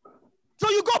 So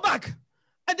you go back,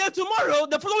 and then tomorrow,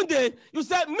 the following day, you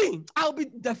say, me, I'll be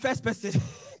the first person.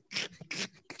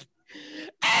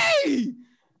 Hey!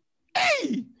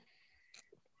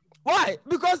 Why?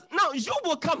 Because now you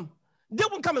will come. They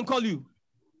won't come and call you.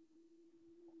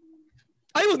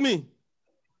 Are you with me?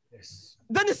 Yes.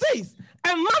 Then it says,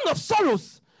 a man of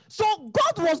sorrows. So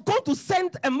God was going to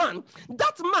send a man.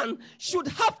 That man should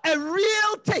have a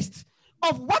real taste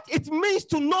of what it means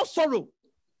to know sorrow.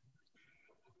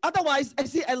 Otherwise, I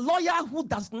see a lawyer who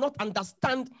does not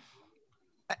understand.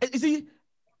 You see,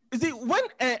 when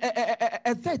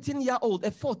a 13-year-old,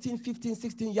 a 14, 15,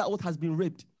 16-year-old has been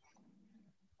raped,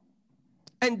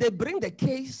 and they bring the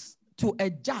case to a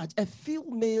judge, a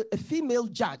female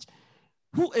judge,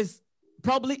 who is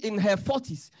probably in her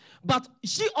 40s. But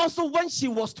she also, when she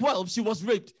was 12, she was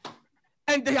raped.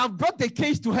 And they have brought the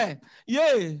case to her.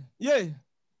 Yeah.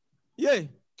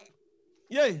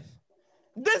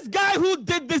 This guy who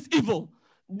did this evil,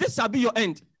 this shall be your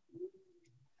end.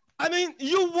 I mean,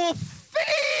 you will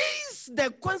face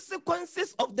the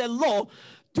consequences of the law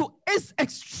to its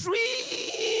extreme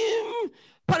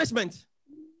punishment.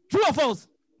 True or false?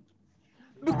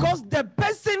 Because the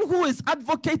person who is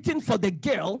advocating for the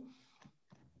girl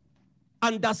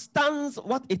understands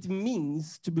what it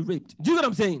means to be raped. Do you know what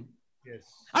I'm saying? Yes.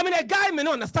 I mean, a guy may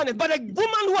not understand it, but a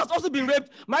woman who has also been raped,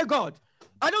 my God,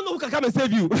 I don't know who can come and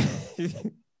save you.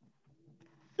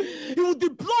 He will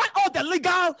deploy all the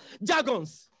legal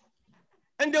jargons,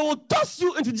 and they will toss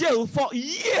you into jail for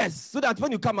years so that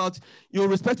when you come out, you will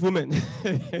respect women.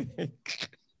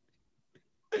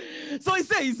 So he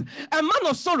says, a man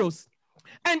of sorrows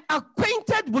and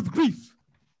acquainted with grief.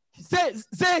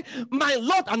 Say, my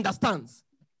Lord understands.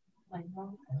 My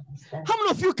Lord understands. How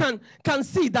many of you can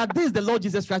see that this is the Lord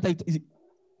Jesus Christ that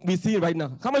we see right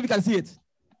now? How many of you can see it?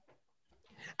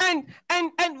 And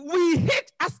we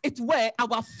hid, as it were,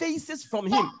 our faces from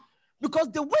him,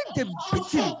 because the way they beat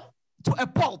him to a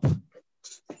pulp,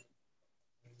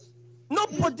 no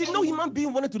human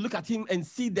being wanted to look at him and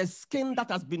see the skin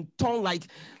that has been torn like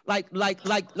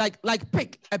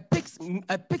pig, a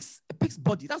pig's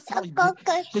body. That's how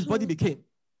his body became.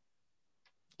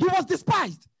 He was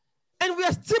despised, and we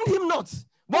esteemed him not.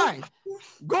 Why?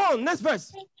 Go on, next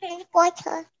verse.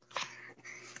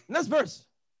 Next verse.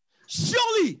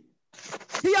 Surely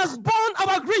he has borne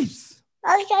our griefs.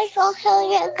 Okay,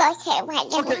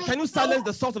 can you silence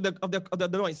the source of the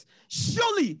noise?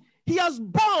 Surely he has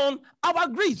borne our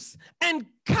griefs and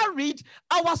carried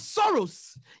our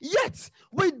sorrows. Yet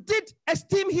we did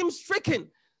esteem him stricken,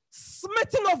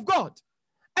 smitten of God,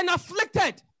 and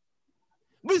afflicted.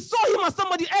 We saw him as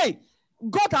somebody, hey,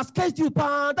 God has cursed you,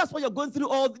 pa. That's why you're going through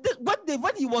all this.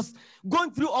 When he was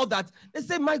going through all that, they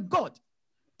say, my God,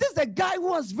 this is a guy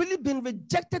who has really been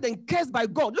rejected and cursed by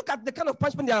God. Look at the kind of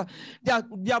punishment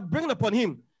they are bringing upon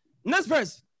him. Next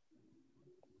verse.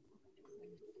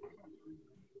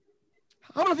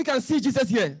 How many of you can see Jesus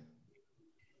here?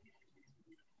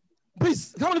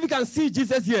 Please, how many of you can see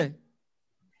Jesus here?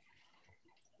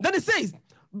 Then it says,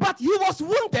 but he was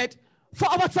wounded for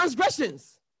our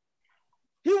transgressions.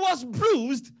 He was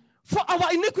bruised for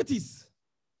our iniquities.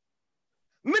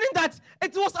 Meaning that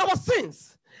it was our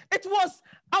sins. It was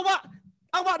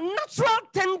our natural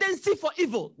tendency for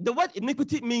evil. The word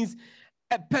iniquity means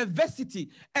a perversity,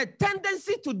 a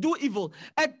tendency to do evil,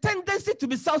 a tendency to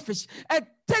be selfish, a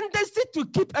tendency to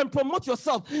keep and promote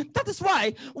yourself. That is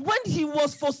why when he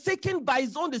was forsaken by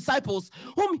his own disciples,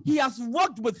 whom he has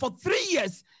worked with for 3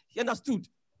 years, he understood.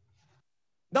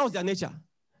 That was their nature.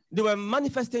 They were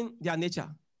manifesting their nature.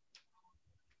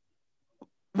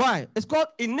 Why? It's called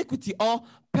iniquity or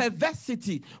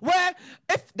perversity, where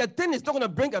if the thing is not going to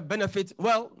bring a benefit,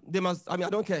 well, they must, I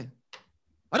don't care.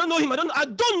 I don't know him. I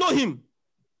don't know him.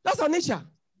 That's our nature.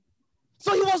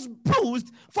 So he was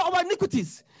bruised for our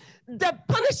iniquities. The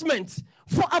punishment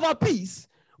for our peace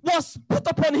was put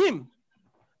upon him.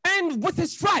 And with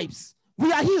his stripes,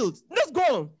 we are healed. Let's go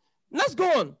on. Let's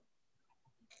go on.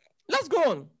 Let's go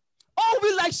on. All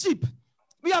we like sheep,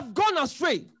 we have gone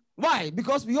astray. Why?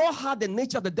 Because we all had the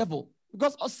nature of the devil.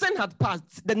 Because sin had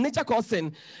passed, the nature called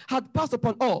sin had passed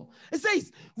upon all. It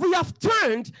says, we have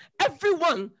turned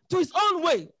everyone to his own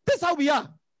way. This is how we are.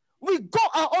 We go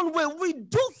our own way. We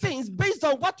do things based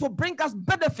on what will bring us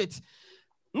benefit,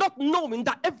 not knowing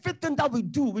that everything that we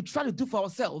do, we try to do for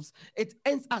ourselves, it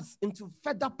ends us into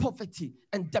further poverty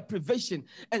and deprivation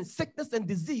and sickness and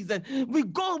disease. And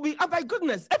oh my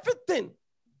goodness, everything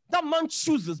that man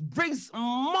chooses brings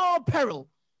more peril.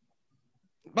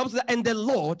 Bible says, and the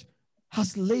Lord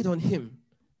has laid on him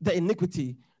the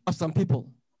iniquity of some people.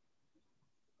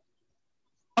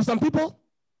 Of some people?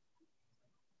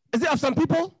 Is it of some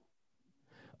people?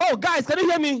 Oh, guys, can you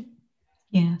hear me?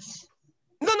 Yes.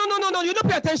 No, you don't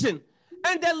pay attention.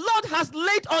 And the Lord has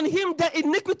laid on him the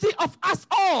iniquity of us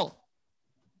all.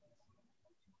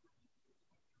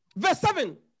 Verse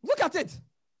 7, look at it.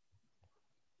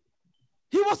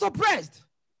 He was oppressed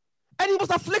and he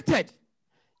was afflicted,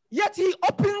 yet he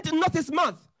opened not his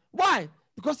mouth. Why?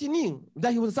 Because he knew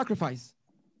that he was a sacrifice.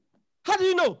 How do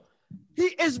you know? He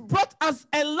is brought as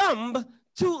a lamb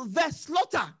to the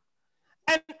slaughter,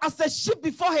 and as a sheep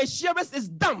before her shearers is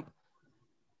dumb,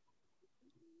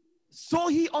 so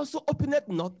he also opened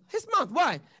not his mouth.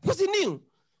 Why? Because he knew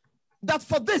that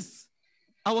for this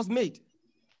I was made.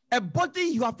 A body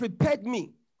you have prepared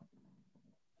me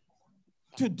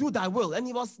to do thy will. And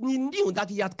he knew that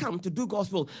he had come to do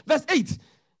God's will. Verse 8.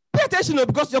 Pay attention,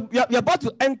 because you're about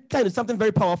to enter into something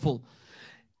very powerful.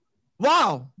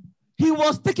 Wow. He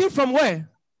was taken from where?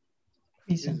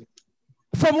 Prison.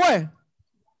 From where?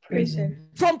 Prison.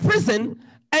 From prison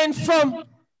and from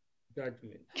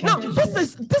Judgment. Now,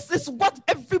 this is what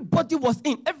everybody was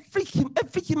in, every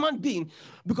human being,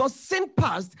 because sin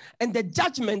passed and the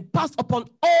judgment passed upon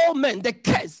all men. The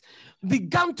curse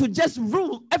began to just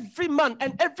rule every man,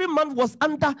 and every man was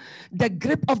under the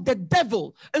grip of the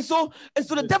devil. And so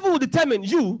the devil will determine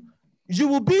you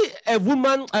will be a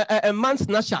woman, a man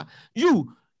snatcher.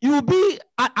 You will be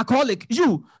an alcoholic.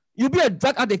 You'll be a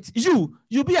drug addict. You'll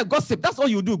be a gossip. That's all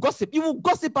you do. Gossip. You will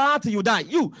gossip until you die.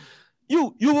 You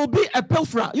will be a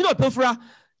pilferer. You know a pilferer?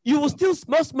 You will steal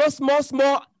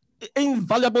small,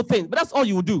 invaluable things. But that's all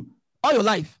you will do all your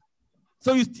life.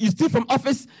 So you steal from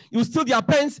office. You steal their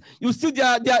pens. You steal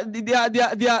their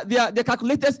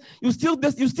calculators. You steal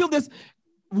this. You steal this.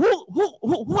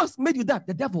 Who has made you that?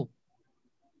 The devil.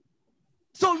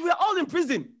 So we are all in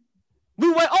prison.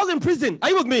 We were all in prison. Are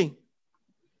you with me?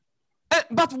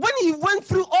 But when he went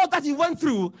through all that he went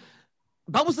through,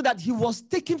 the Bible said that he was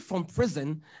taken from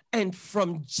prison and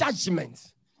from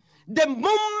judgment. The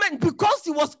moment, because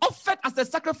he was offered as a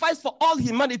sacrifice for all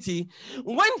humanity,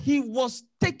 when he was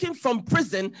taken from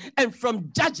prison and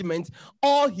from judgment,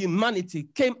 all humanity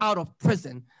came out of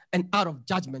prison and out of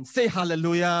judgment. Say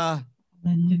hallelujah.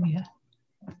 Hallelujah.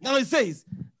 Now it says,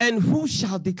 and who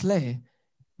shall declare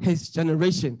his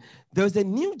generation? There's a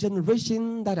new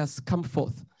generation that has come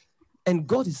forth. And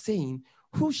God is saying,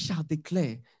 who shall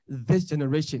declare this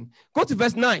generation? Go to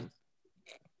verse 9.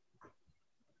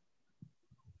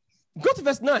 Go to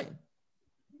verse 9.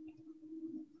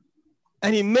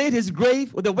 And he made his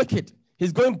grave with the wicked.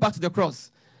 He's going back to the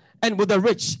cross. And with the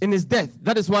rich in his death.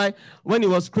 That is why when he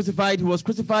was crucified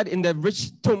in the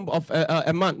rich tomb of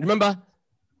a man. Remember?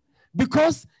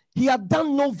 Because he had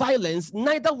done no violence,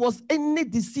 neither was any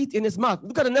deceit in his mouth.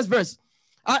 Look at the next verse.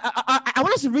 I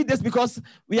want us to read this because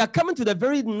we are coming to the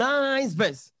very nice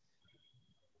verse.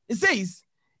 It says,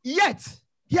 yet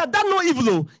he had done no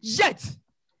evil, yet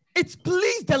it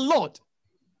pleased the Lord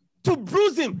to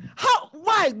bruise him.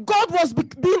 Why? God was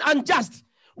being unjust.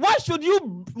 Why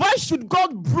should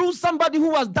God bruise somebody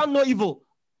who has done no evil?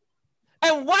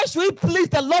 And why should he please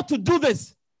the Lord to do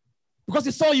this? Because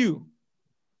he saw you.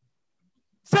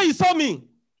 Say, he saw me.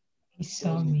 He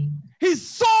saw me. He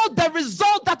saw the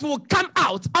result that will come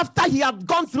out after he had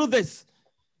gone through this.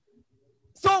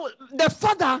 So the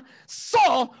Father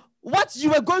saw what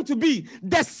you were going to be.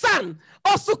 The Son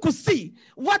also could see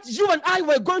what you and I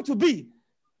were going to be.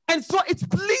 And so it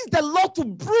pleased the Lord to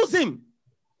bruise him.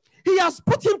 He has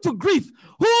put him to grief.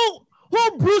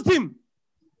 Who bruised him?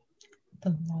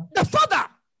 The Father.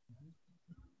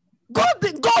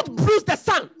 God bruised the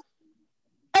Son.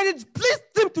 And it pleased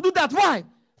him to do that. Why?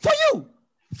 For you.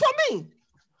 For me.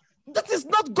 This is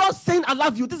not God saying, I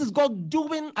love you. This is God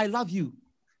doing, I love you.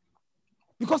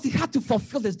 Because he had to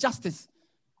fulfill his justice.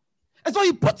 And so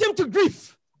he put him to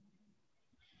grief.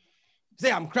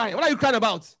 Say, I'm crying. What are you crying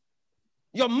about?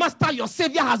 Your master, your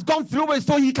savior has gone through it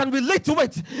so he can relate to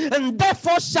it. And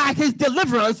therefore shall his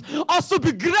deliverance also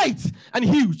be great and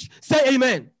huge. Say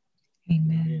amen.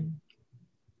 Amen.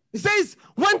 He says,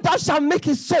 when thou shalt make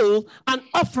his soul an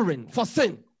offering for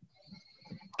sin,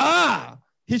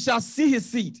 he shall see his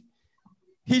seed.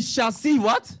 He shall see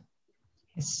what?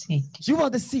 His seed. You are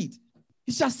the seed.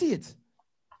 He shall see it.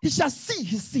 He shall see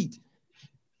his seed.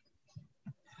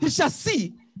 He shall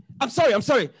see. I'm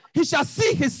sorry. He shall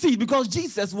see his seed because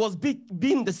Jesus was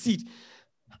being the seed.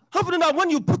 How do you know when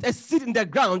you put a seed in the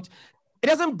ground, it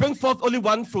doesn't bring forth only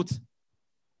one fruit?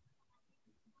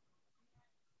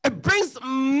 It brings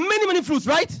many fruits,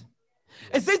 right?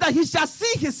 It says that he shall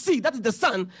see his seed, that is the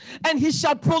Son, and he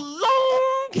shall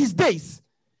prolong his days.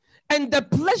 And the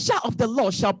pleasure of the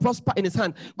Lord shall prosper in his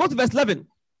hand. Go to verse 11.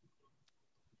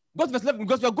 Go to verse 11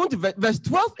 because we are going to verse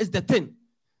 12 is the thing.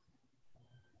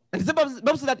 And the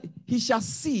Bible says that he shall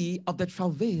see of the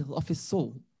travail of his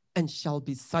soul and shall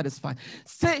be satisfied.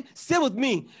 Say with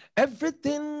me, every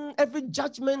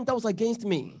judgment that was against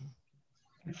me.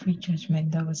 Every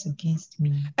judgment that was against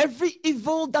me. Every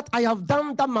evil that I have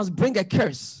done that must bring a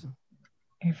curse.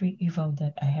 Every evil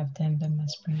that I have done that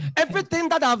must bring a curse. Everything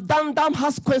that I've done that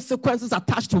has consequences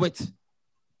attached to it.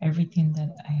 Everything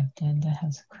that I have done that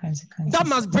has consequences. That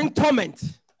must bring torment.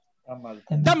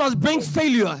 That must bring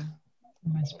failure.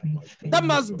 That must bring failure. That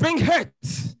must bring hurt.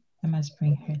 That must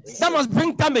bring hurt. That must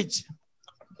bring damage.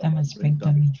 That must bring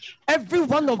damage. Every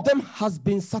one of them has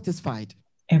been satisfied.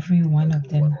 Every one of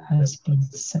them has been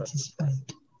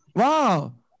satisfied.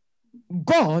 Wow.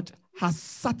 God has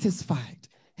satisfied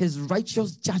his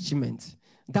righteous judgment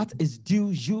that is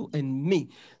due you and me.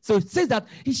 So it says that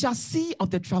he shall see of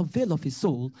the travail of his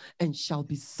soul and shall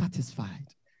be satisfied.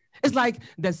 It's like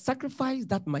the sacrifice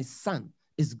that my son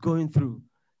is going through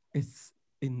is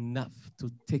enough to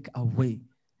take away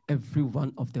every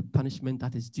one of the punishment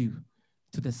that is due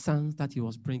to the sons that he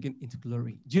was bringing into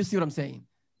glory. Do you see what I'm saying?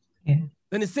 Yeah.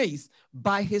 Then it says,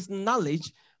 by his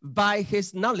knowledge,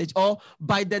 or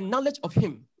by the knowledge of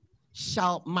him,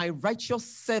 shall my righteous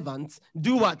servant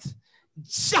do what?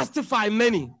 Justify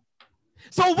many.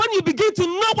 So when you begin to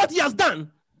know what he has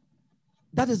done,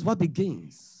 that is what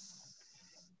begins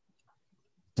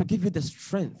to give you the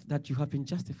strength that you have been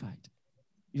justified.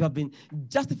 You have been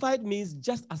justified means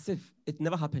just as if it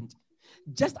never happened.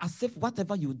 Just as if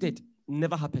whatever you did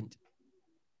never happened.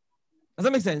 Does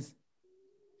that make sense?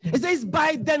 It says,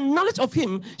 by the knowledge of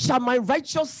him shall my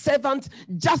righteous servant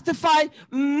justify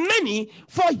many,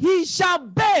 for he shall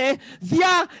bear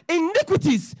their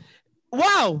iniquities.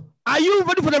 Wow. Are you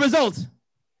ready for the result?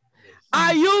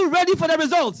 Are you ready for the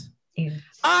result? Yes.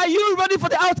 Are you ready for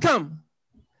the outcome?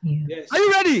 Yes. Are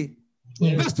you ready?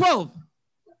 Yes. Verse 12.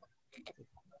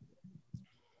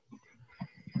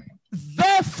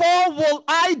 Therefore will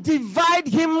I divide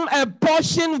him a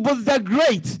portion with the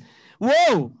great.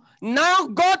 Whoa. Now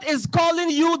God is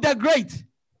calling you the great.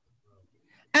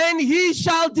 And he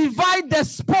shall divide the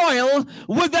spoil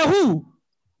with the who?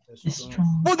 The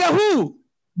strong. With the who?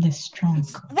 The strong.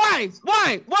 Why?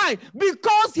 Why?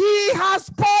 Because he has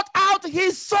poured out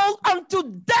his soul unto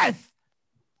death.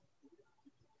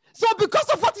 So because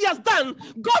of what he has done,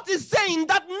 God is saying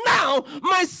that now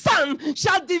my son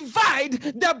shall divide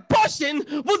the portion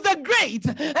with the great,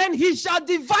 and he shall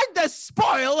divide the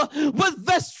spoil with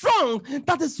the strong.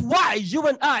 That is why you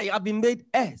and I have been made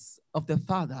heirs of the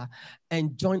Father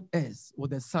and joint heirs with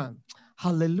the Son.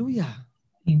 Hallelujah.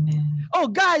 Amen. Oh,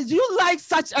 guys, do you like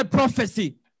such a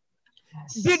prophecy?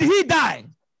 Yes. Did he die?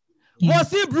 Yes.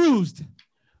 Was he bruised?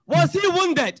 Was he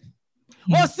wounded?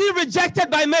 Was he rejected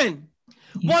by men?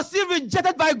 Was he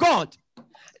rejected by God?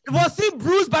 Was he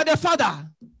bruised by the Father?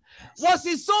 Was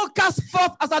his soul cast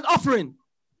forth as an offering?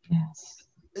 Yes.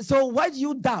 So why do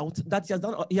you doubt that he has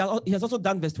done? He has also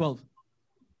done verse 12.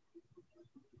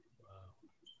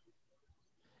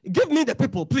 Give me the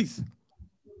people, please.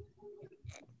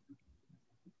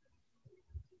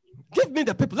 Give me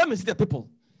the people. Let me see the people.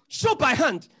 Show by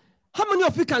hand. How many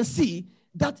of you can see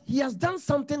that he has done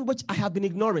something which I have been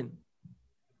ignoring?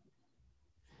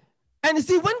 And you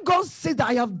see, when God says that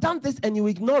I have done this and you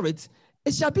ignore it,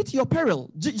 it shall be to your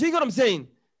peril. Do you get what I'm saying?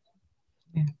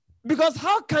 Yeah. Because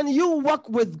how can you work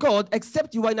with God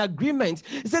except you are in agreement?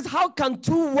 It says, how can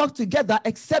two work together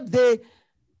except they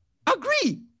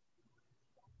agree?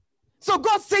 So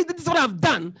God says, this is what I've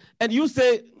done. And you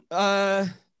say, I'm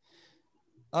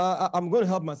going to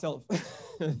help myself.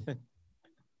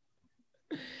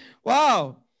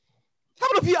 Wow. How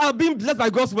many of you are being blessed by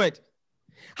God's word?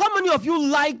 How many of you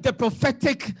like the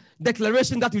prophetic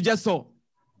declaration that you just saw?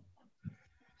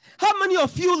 How many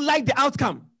of you like the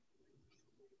outcome?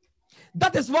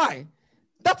 That is why,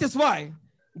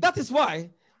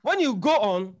 when you go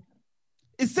on,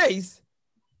 it says,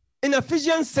 in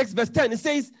Ephesians 6 verse 10, it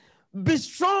says, be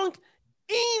strong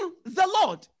in the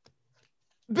Lord.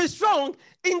 Be strong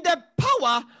in the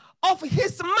power of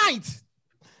his might.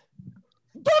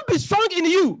 Don't be strong in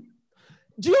you.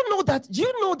 Do you know that,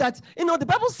 the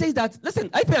Bible says that, listen,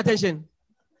 I pay attention.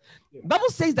 The Bible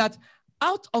says that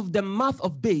out of the mouth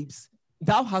of babes,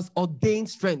 thou hast ordained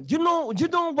strength. Do you know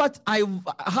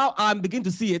how I'm beginning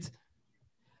to see it?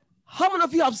 How many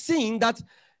of you have seen that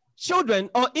children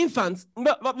or infants,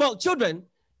 children,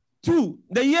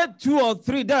 the year 2 or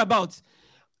 3, thereabouts,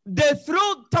 they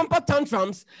throw temper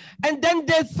tantrums and then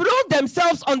they throw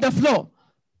themselves on the floor.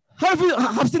 How many of you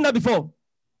have seen that before?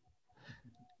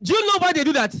 Do you know why they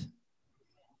do that?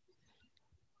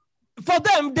 For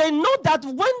them, they know that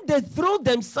when they throw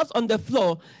themselves on the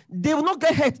floor, they will not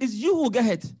get hurt. It's you who will get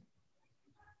hurt.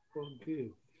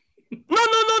 Okay.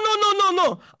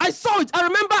 No. I saw it. I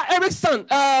remember Eric's son,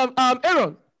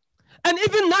 Aaron, and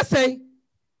even Nasser.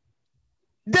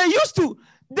 They used to,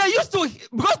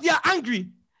 because they are angry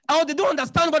or they don't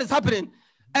understand what is happening,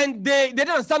 and they don't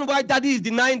understand why daddy is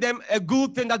denying them a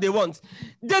good thing that they want.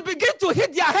 They begin to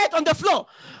hit their head on the floor.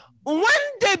 When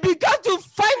they began to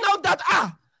find out that,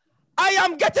 I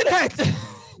am getting hurt,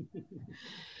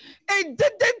 it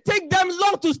didn't take them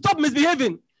long to stop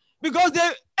misbehaving, because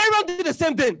Aaron did the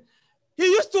same thing. He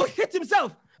used to hit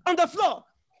himself on the floor.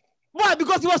 Why?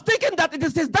 Because he was thinking that it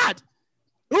is his dad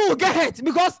who will get hurt,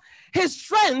 because his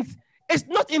strength is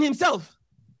not in himself.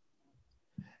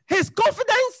 His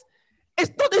confidence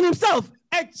is not in himself.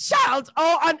 A child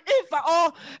or an infant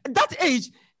or that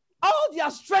age, all their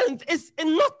strength is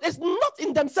not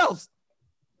in themselves.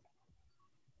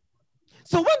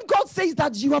 So when God says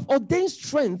that you have ordained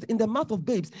strength in the mouth of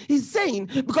babes, he's saying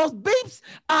because babes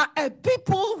are a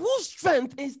people whose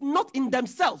strength is not in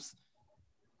themselves,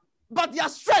 but their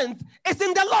strength is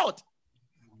in the Lord.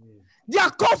 Their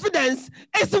confidence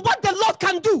is in what the Lord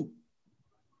can do.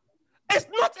 It's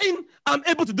not in, I'm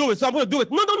able to do it, so I'm going to do it.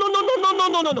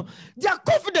 No. Their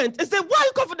confidence is in, why are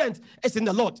you confident? It's in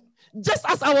the Lord. Just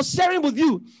as I was sharing with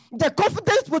you, the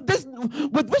confidence with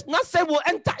which Nasseh will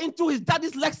enter into his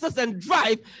daddy's Lexus and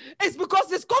drive is because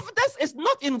his confidence is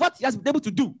not in what he has been able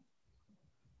to do.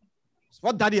 It's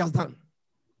what daddy has done.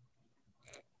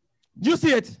 Do you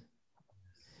see it?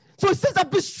 So it says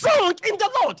that be strong in the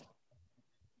Lord.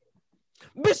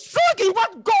 Be strong in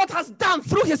what God has done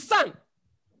through his son.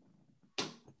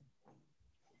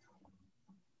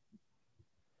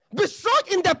 Be strong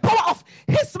in the power of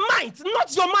his might,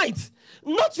 not your might,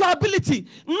 not your ability,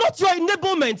 not your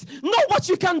enablement, not what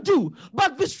you can do,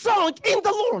 but be strong in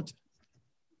the Lord.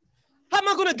 How am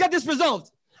I going to get this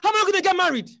result? How am I going to get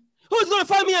married? Who is going to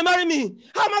find me and marry me?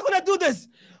 How am I going to do this?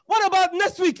 What about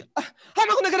next week? How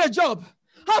am I going to get a job?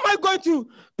 How am I going to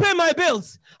pay my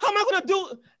bills? How am I going to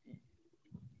do?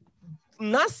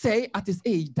 Nasseh at his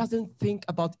age doesn't think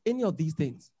about any of these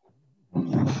things.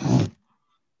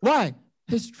 Why?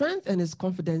 His strength and his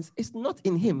confidence is not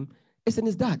in him, it's in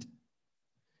his dad.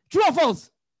 True or false?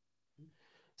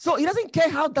 So he doesn't care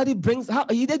how daddy brings,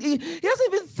 he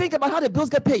doesn't even think about how the bills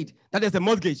get paid. That is a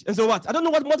mortgage. And so what? I don't know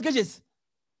what mortgage is.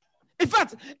 In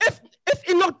fact, if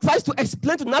Enoch tries to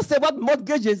explain to Nasseh what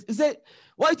mortgage is, he say,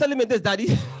 why are you telling me this, daddy?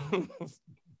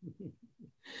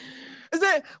 He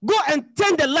say, go and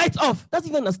turn the light off. Doesn't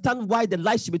even understand why the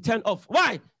light should be turned off.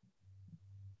 Why?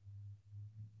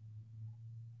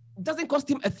 It doesn't cost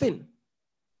him a thing.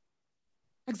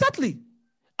 Exactly.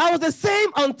 I was the same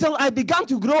until I began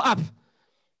to grow up.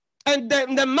 And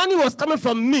the money was coming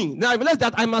from me. Then I realized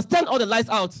that I must turn all the lights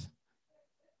out.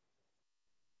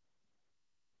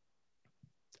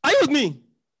 Are you with me?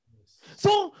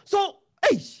 So,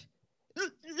 hey,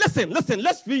 listen,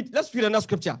 let's read another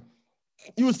scripture.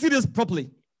 You will see this properly.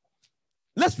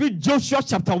 Let's read Joshua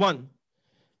chapter 1,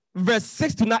 verse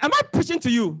 6 to 9. Am I preaching to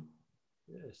you?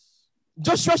 Yes.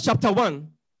 Joshua chapter 1,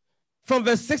 from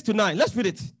verse 6 to 9. Let's read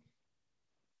it.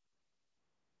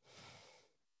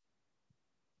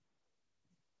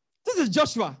 This is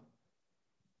Joshua.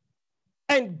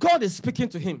 And God is speaking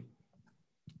to him.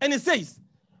 And it says,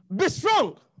 be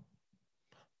strong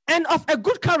and of a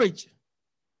good courage.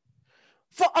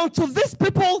 For unto this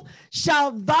people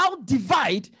shalt thou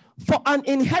divide for an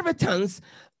inheritance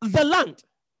the land,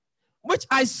 which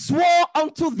I swore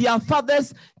unto their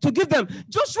fathers to give them.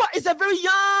 Joshua is a very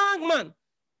young man.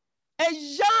 A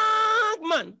young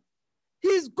man.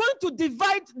 He's going to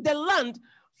divide the land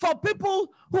for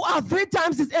people who are 3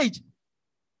 times his age.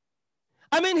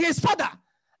 I mean, his father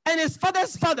and his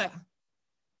father's father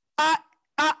are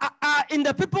in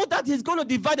the people that he's going to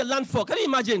divide the land for. Can you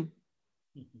imagine?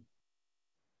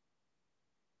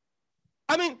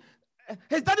 I mean,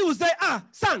 his daddy will say,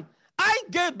 son, I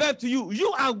gave birth to you.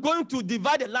 You are going to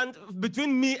divide the land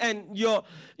between me and your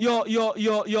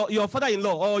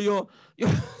father-in-law or your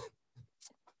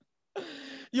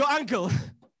uncle.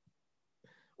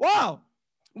 Wow.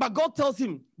 But God tells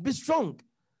him, be strong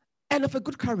and of a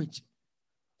good courage.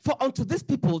 For unto this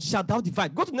people shalt thou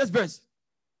divide. Go to the next verse.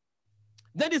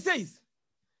 Then he says,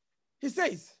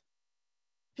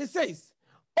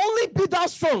 only be thou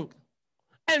strong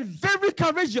and very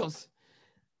courageous,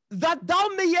 that thou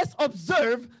mayest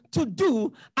observe to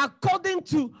do according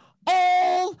to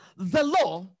all the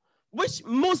law which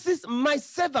Moses my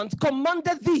servant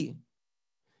commanded thee.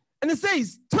 And it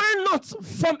says, turn not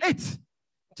from it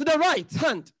to the right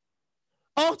hand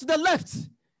or to the left,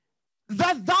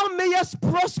 that thou mayest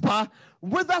prosper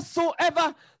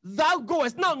whithersoever thou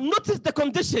goest. Now notice the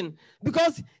condition,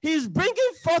 because he is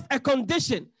bringing forth a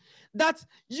condition that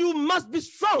you must be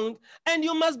strong and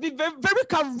you must be very, very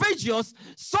courageous,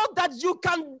 so that you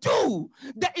can do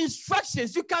the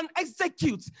instructions, you can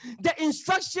execute the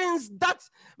instructions that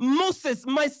Moses,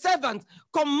 my servant,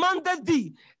 commanded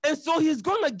thee. And so he's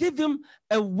going to give him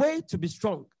a way to be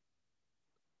strong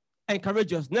and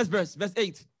courageous. Next verse, verse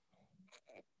 8.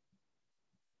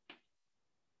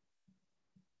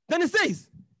 Then it says,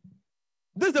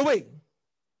 this is the way.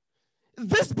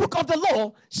 This book of the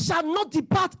law shall not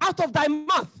depart out of thy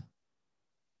mouth,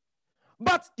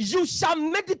 but you shall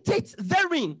meditate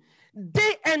therein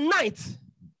day and night,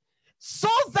 so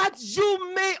that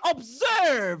you may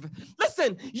observe.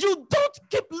 Listen, you don't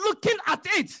keep looking at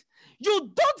it.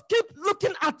 You don't keep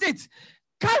looking at it.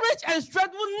 Courage and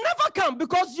strength will never come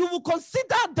because you will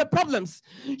consider the problems.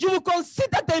 You will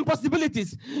consider the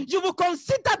impossibilities. You will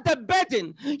consider the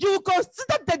burden. You will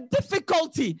consider the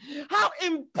difficulty, how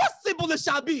impossible it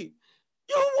shall be.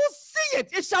 You will see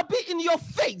it. It shall be in your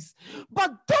face.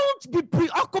 But don't be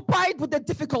preoccupied with the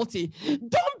difficulty.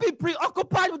 Don't be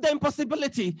preoccupied with the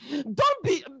impossibility. Don't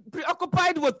be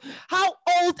preoccupied with how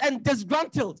old and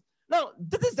disgruntled. Now,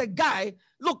 this is a guy,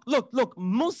 look.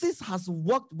 Moses has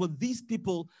walked with these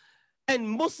people, and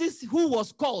Moses, who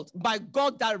was called by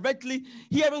God directly,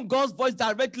 hearing God's voice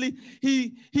directly,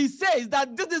 he says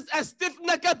that this is a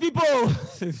stiff-necked people.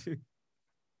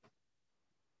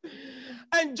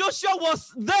 And Joshua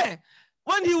was there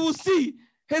when he will see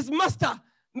his master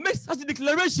make such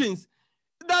declarations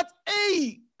that,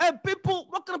 hey, people,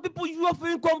 what kind of people you have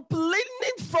been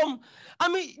complaining from? I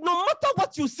mean, no matter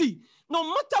what you see, no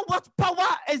matter what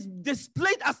power is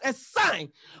displayed as a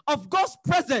sign of God's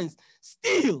presence,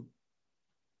 still.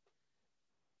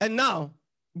 And now,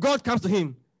 God comes to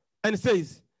him and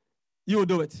says, you will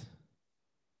do it.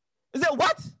 He said,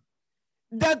 what?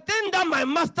 The thing that my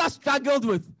master struggled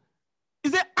with, he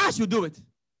said, I should do it.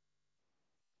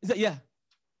 He said, yeah,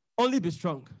 only be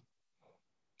strong.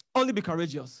 Only be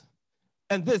courageous.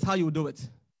 And this is how you will do it.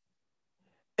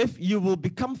 If you will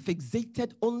become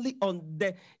fixated only on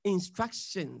the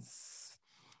instructions,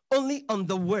 only on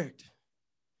the word,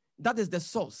 that is the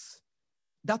source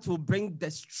that will bring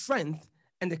the strength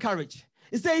and the courage.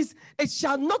 It says, it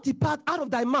shall not depart out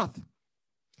of thy mouth.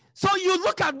 So you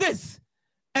look at this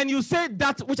and you say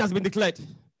that which has been declared.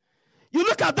 You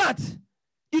look at that.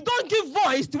 You don't give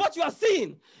voice to what you are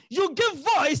seeing. You give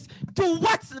voice to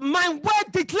what my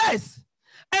word declares.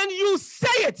 And you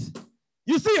say it.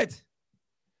 You see it.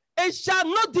 It shall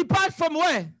not depart from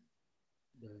where?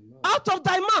 Out of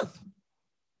thy mouth.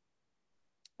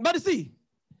 But you see,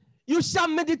 you shall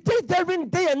meditate therein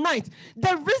day and night.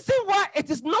 The reason why it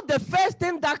is not the first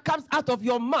thing that comes out of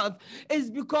your mouth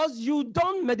is because you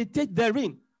don't meditate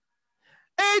therein.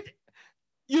 And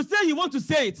you say you want to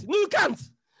say it. No, you can't.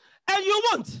 And you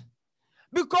won't.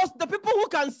 Because the people who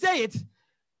can say it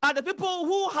are the people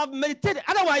who have meditated.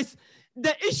 Otherwise,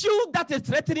 the issue that is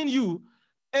threatening you,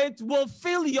 it will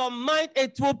fill your mind,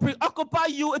 it will preoccupy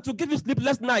you, it will give you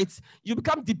sleepless nights. You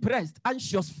become depressed,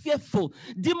 anxious, fearful.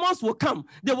 Demons will come.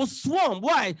 They will swarm.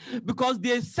 Why? Because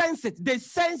they sense it. They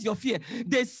sense your fear.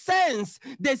 They sense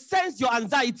your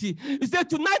anxiety. You say,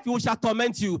 tonight we shall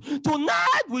torment you.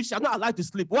 Tonight we shall not allow you to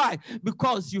sleep. Why?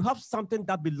 Because you have something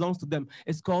that belongs to them.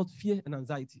 It's called fear and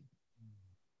anxiety.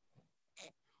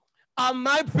 Am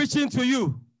I preaching to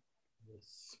you?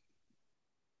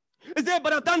 He said,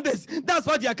 but I've done this. That's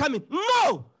why they are coming.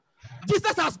 No!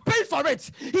 Jesus has paid for it.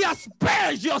 He has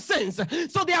spared your sins.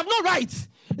 So they have no right.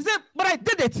 He said, but I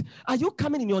did it. Are you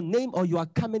coming in your name or you are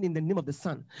coming in the name of the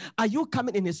Son? Are you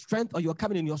coming in his strength or you are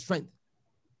coming in your strength?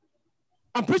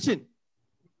 I'm preaching.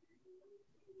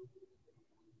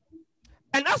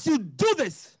 And as you do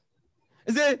this,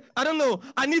 he said, I don't know,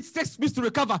 I need 6 weeks to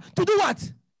recover. To do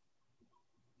what?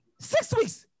 6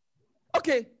 weeks.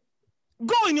 Okay.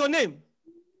 Go in your name.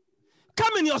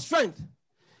 Come in your strength.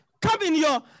 Come in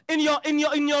your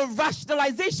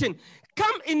rationalization.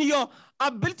 Come in your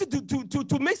ability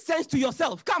to make sense to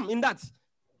yourself. Come in that.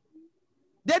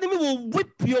 The enemy will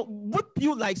whip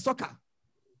you like soccer.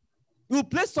 You will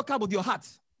play soccer with your heart.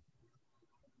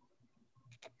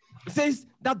 It says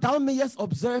that thou mayest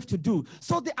observe to do.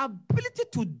 So the ability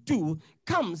to do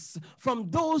comes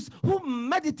from those who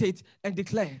meditate and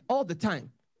declare all the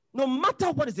time. No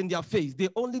matter what is in their face, they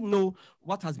only know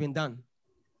what has been done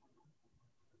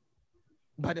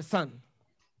by the Son.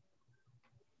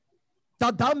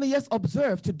 That thou mayest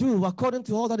observe to do according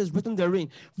to all that is written therein.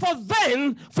 For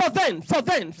then, this is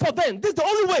the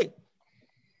only way.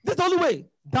 This is the only way.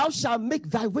 Thou shalt make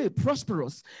thy way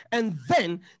prosperous, and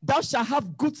then thou shalt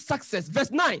have good success.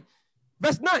 Verse 9,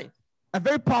 a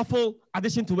very powerful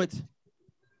addition to it.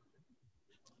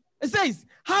 It says,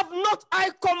 have not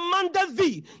I commanded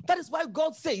thee? That is why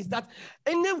God says that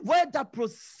any word that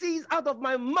proceeds out of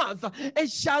my mouth,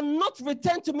 it shall not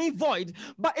return to me void,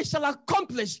 but it shall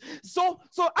accomplish. So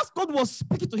as God was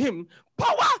speaking to him,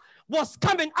 power was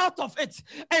coming out of it.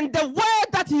 And the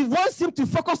word that he wants him to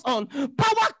focus on,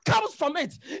 power comes from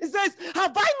it. It says,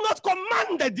 have I not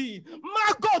commanded thee?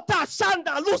 Magota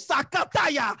Shanda Lusa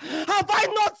Kataya. Have I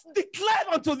not declared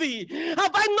unto thee?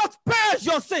 Have I not purged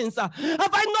your sins? Have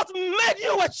I not made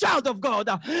you a child of God?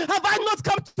 Have I not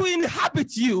come to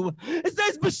inhabit you? It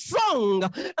says, be strong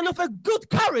and of a good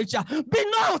courage. Be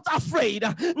not afraid,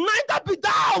 neither be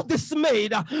thou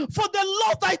dismayed. For the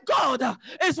Lord thy God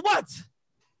is what?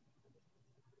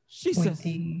 Jesus.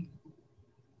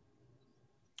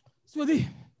 It's with thee.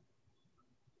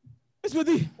 It's with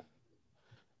thee.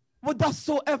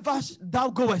 Whithersoever thou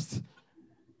goest.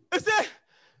 He said,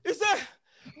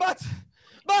 but,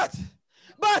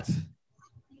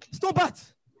 it's no but.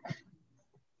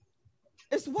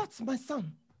 It's what, my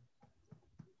son?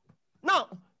 Now,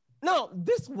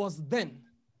 this was then.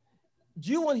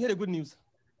 Do you want to hear the good news?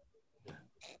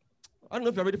 I don't know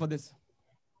if you're ready for this.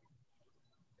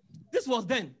 This was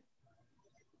then.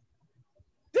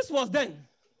 This was then.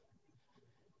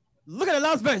 Look at the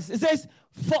last verse. It says,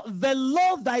 for the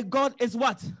Lord thy God is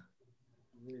what?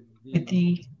 With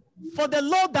thee. For the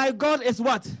Lord thy God is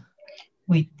what?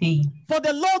 With thee. For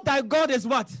the Lord thy God is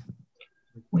what?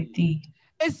 With thee.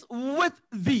 It's with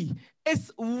thee.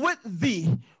 It's with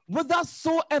thee.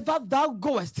 Whithersoever thou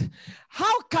goest.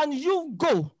 How can you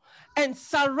go and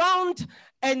surround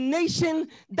a nation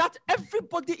that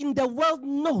everybody in the world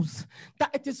knows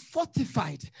that it is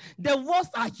fortified? The walls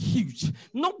are huge.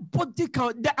 Nobody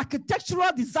can. The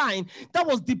architectural design that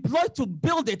was deployed to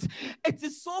build it, it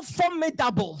is so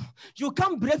formidable. You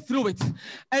can't break through it.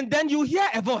 And then you hear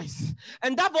a voice,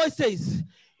 and that voice says,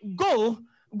 go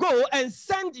and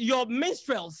send your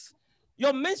minstrels,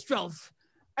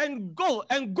 and go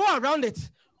around it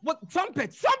with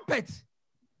trumpet.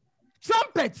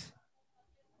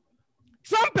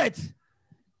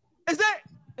 Is there?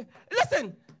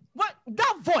 Listen, what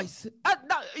that voice?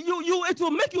 It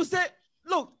will make you say,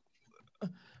 look,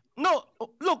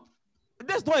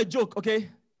 there's not a joke, okay?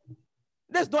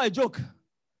 There's not a joke.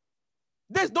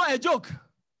 There's not a joke.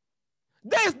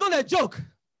 There is not a joke.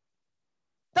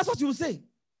 That's what you will say.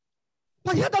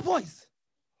 But hear that voice,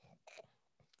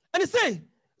 and it say,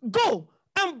 go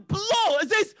and blow. It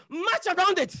says, march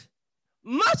around it.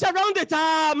 March.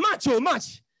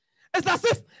 March. It's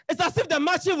as if the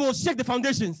marching will shake the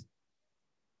foundations.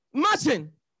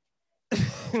 Marching.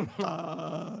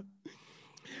 And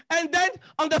then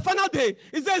on the final day,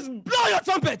 it says, blow your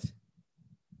trumpet.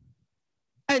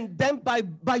 And then by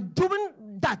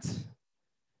doing that,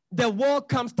 the wall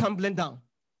comes tumbling down.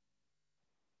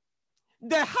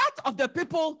 The heart of the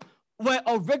people were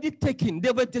already taken.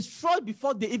 They were destroyed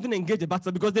before they even engaged the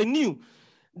battle, because they knew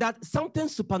that something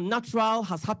supernatural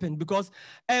has happened, because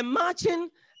a marching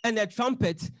and a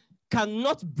trumpet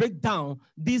cannot break down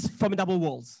these formidable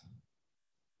walls.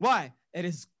 Why? It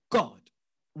is God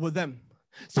with them.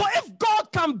 So if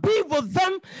God can be with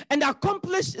them and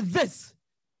accomplish this,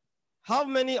 how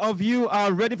many of you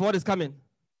are ready for what is coming?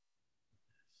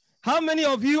 How many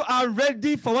of you are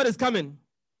ready for what is coming?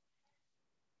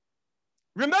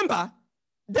 Remember,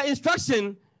 the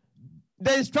instruction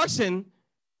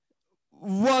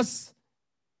was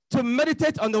to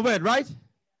meditate on the word, right?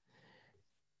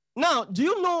 Now, do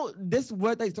you know this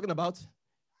word that he's talking about?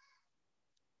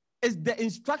 Is the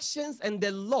instructions and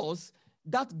the laws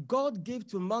that God gave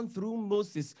to man through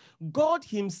Moses. God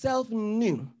himself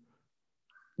knew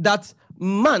that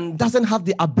man doesn't have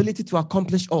the ability to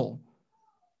accomplish all.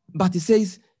 But he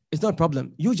says, it's not a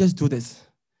problem. You just do this.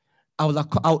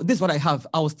 This is what I have.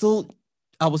 I will still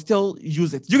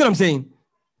use it. You get what I'm saying?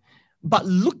 But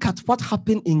look at what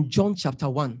happened in John chapter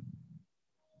 1.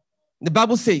 The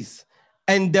Bible says,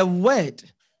 and the word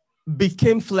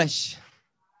became flesh.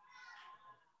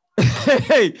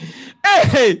 Hey.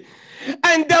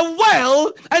 And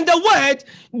the word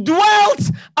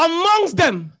dwelt amongst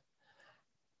them.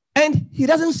 And he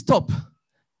doesn't stop.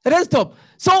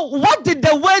 So what did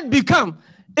the word become?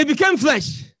 It became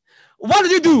flesh. What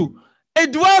did he do?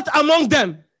 It dwelt among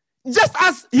them, just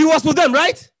as he was with them,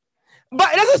 right?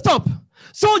 But it doesn't stop.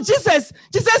 So Jesus says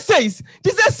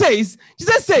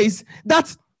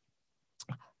that,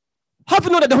 have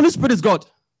you know that the Holy Spirit is God?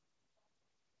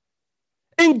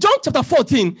 In John chapter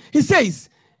 14, he says,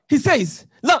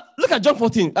 look at John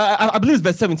 14. I believe it's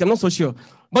verse 17. I'm not so sure.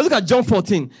 But look at John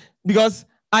 14, because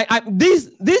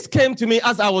this came to me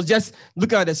as I was just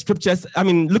looking at the scriptures.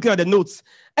 Looking at the notes,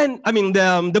 and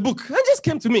the book. It just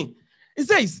came to me. It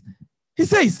says,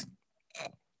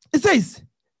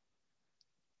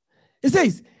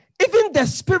 even the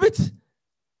Spirit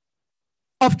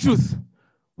of truth,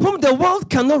 whom the world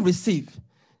cannot receive.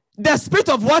 The Spirit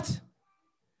of what?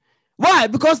 Why?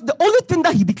 Because the only thing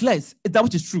that he declares is that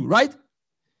which is true, right?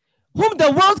 Whom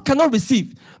the world cannot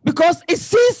receive, because it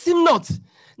sees him not.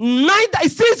 Neither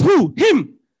it sees who?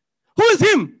 Him. Who is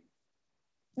him?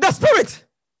 The Spirit.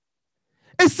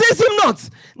 It sees him not,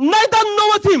 neither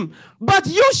knoweth him, but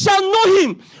you shall know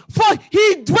him, for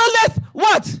he dwelleth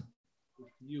what?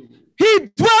 You.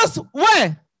 He dwells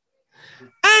where?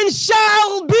 And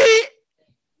shall be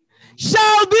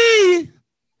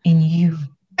in you.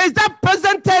 Is that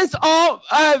present tense or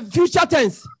future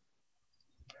tense?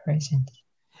 Present.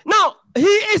 Now, he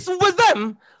is with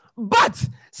them, but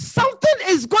something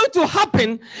is going to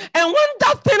happen. And when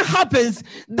that thing happens,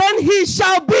 then he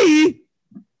shall be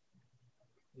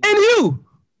in you.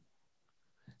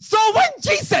 So when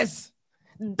Jesus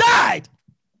died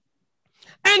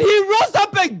and he rose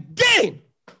up again,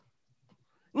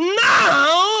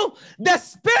 now the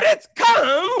Spirit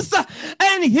comes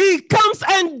and he comes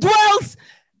and dwells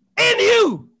in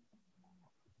you.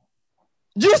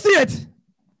 Do you see it?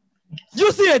 Do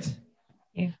you see it?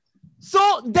 Yeah.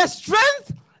 So the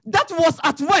strength that was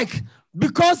at work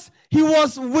because he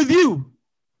was with you,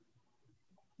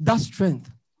 that strength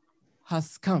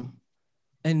has come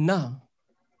and now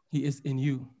he is in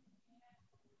you.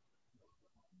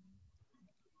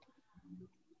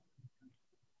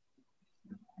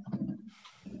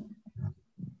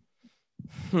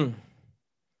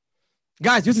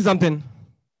 Guys, you see something?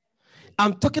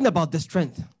 I'm talking about the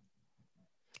strength.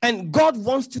 And God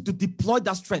wants you to deploy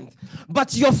that strength.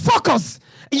 But your focus,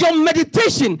 your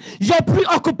meditation, your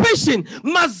preoccupation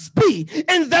must be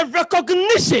in the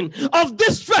recognition of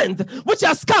this strength which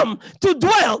has come to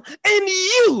dwell in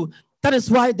you. That is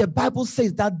why the Bible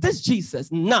says that this Jesus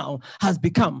now has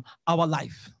become our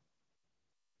life.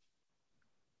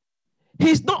 He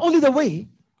is not only the way,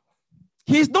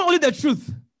 he is not only the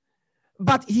truth,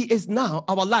 but he is now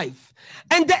our life.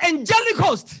 And the angelic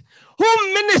host who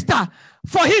minister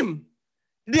for him,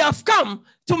 they have come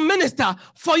to minister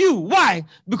for you. Why?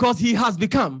 Because he has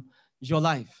become your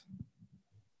life.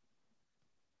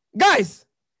 Guys,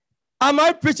 am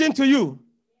I preaching to you?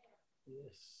 Yes.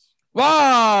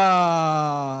 Wow.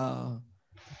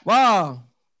 Wow.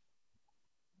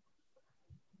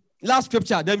 Last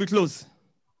scripture, then we close.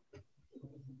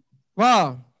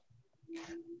 Wow.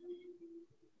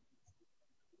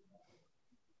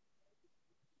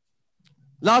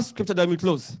 Last scripture, then we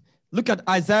close. Look at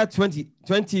Isaiah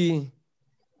 27,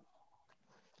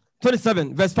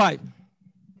 verse 5.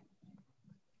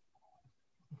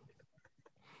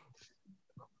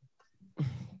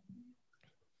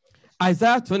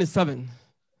 Isaiah 27,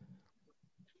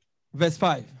 verse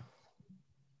 5.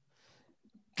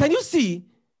 Can you see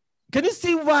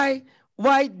why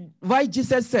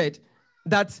Jesus said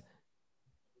that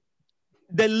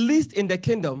the least in the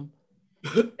kingdom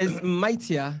is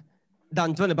mightier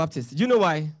than John the Baptist? Do you know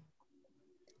why?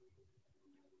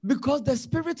 Because the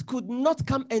Spirit could not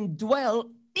come and dwell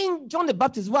in John the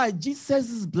Baptist. Why?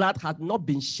 Jesus' blood had not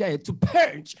been shed to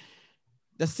purge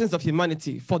the sins of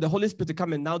humanity, for the Holy Spirit to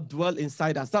come and now dwell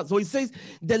inside us. So he says,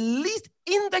 the least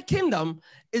in the kingdom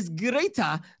is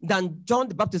greater than John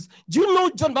the Baptist. Do you know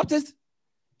John the Baptist?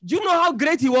 Do you know how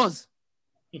great he was?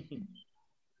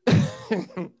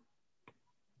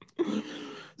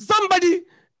 Somebody,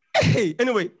 hey,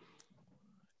 anyway.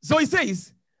 So he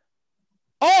says,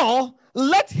 or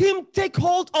let him take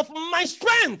hold of my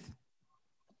strength,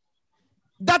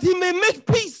 that he may make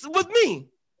peace with me,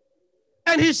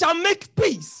 and he shall make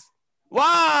peace. Wow.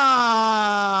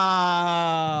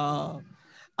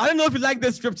 I don't know if you like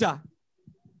this scripture.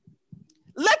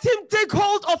 Let him take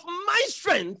hold of my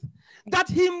strength, that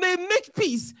he may make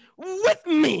peace with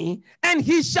me, and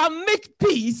he shall make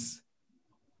peace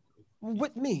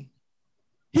with me.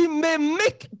 He may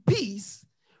make peace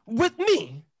with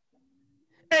me,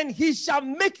 and he shall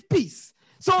make peace.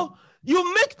 So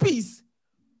you make peace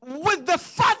with the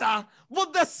Father,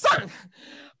 with the Son,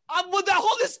 and with the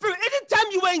Holy Spirit.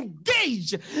 Anytime you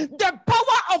engage the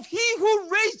power of he who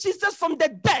raised Jesus from the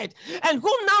dead and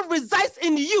who now resides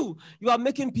in you, you are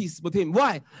making peace with him.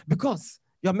 Why? Because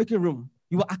you are making room.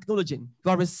 You are acknowledging.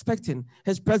 You are respecting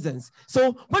his presence.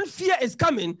 So when fear is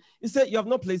coming, you say, you have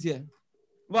no place here.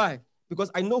 Why? Because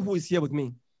I know who is here with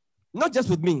me. Not just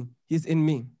with me, he's in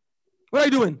me. What are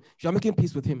you doing? You are making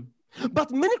peace with him.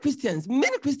 But many Christians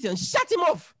shut him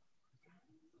off.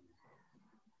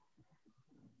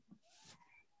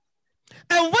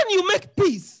 And when you make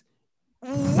peace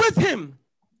with him,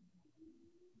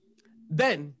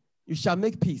 then you shall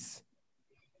make peace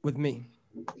with me.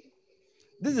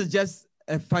 This is just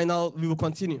a final, we will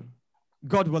continue,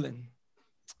 God willing.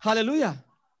 Hallelujah.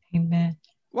 Amen.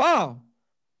 Wow.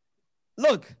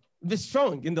 Look, be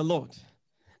strong in the Lord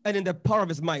and in the power of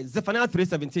his might. Zephaniah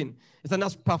 3:17 is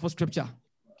another powerful scripture.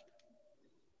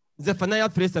 Zephaniah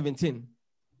 3:17.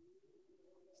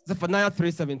 Zephaniah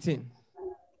 3:17.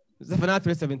 Zephaniah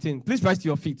 3:17. Please rise to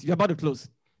your feet. You're about to close.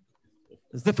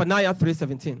 Zephaniah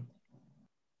 3:17.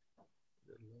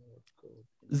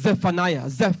 Zephaniah.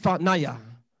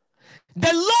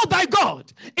 The Lord thy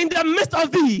God in the midst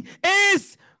of thee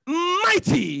is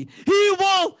mighty. He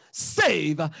will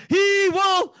save. He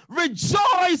will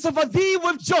rejoice over thee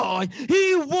with joy.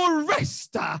 He will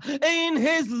rest in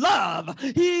his love.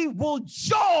 He will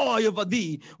joy over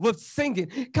thee with singing.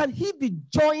 Can he be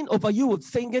joying over you with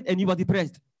singing and you are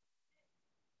depressed?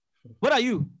 What are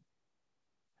you?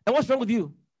 And what's wrong with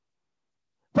you?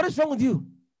 What is wrong with you?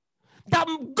 That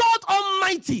God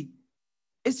Almighty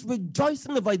is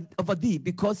rejoicing over thee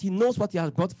because he knows what he has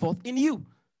brought forth in you.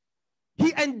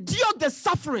 He endured the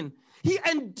suffering. He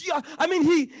endured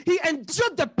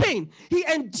the pain. He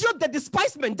endured the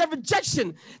despisement, the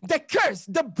rejection, the curse,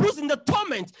 the bruising, the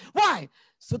torment. Why?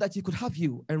 So that he could have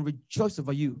you and rejoice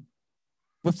over you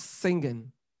with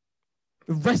singing,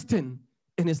 resting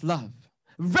in his love,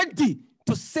 ready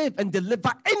to save and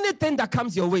deliver anything that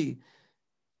comes your way.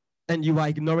 And you are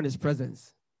ignoring his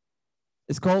presence.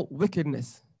 It's called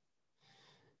wickedness.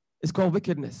 It's called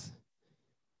wickedness.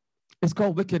 It's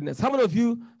called wickedness. How many of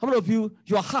you,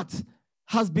 your heart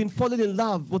has been falling in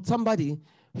love with somebody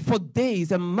for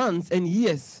days and months and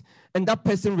years, and that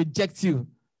person rejects you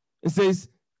and says,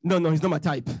 no, he's not my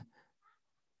type.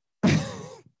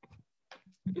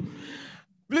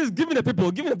 Please give me the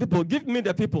people. Give me the people. Give me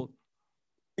the people.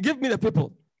 Give me the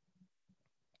people.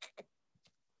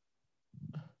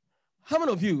 How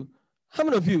many of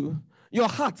you, your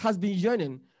heart has been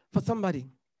yearning for somebody?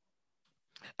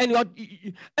 And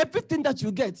everything that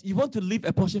you get, you want to leave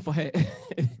a portion for her.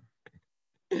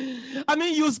 I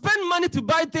mean, you spend money to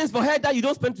buy things for her that you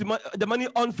don't spend the money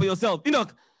on for yourself.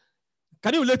 Enoch,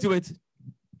 can you relate to it?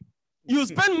 You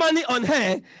spend money on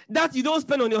her that you don't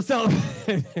spend on yourself.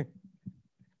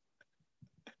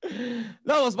 That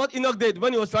was what Enoch did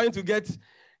when he was trying to get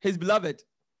his beloved,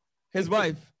 his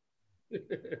wife.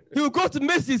 He will go to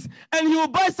Macy's and he will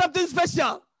buy something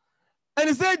special. And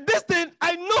he said, this thing,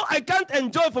 I know I can't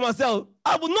enjoy for myself.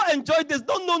 I will not enjoy this.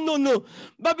 No.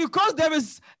 But because there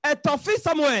is a toffee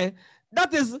somewhere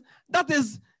that is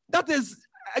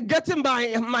getting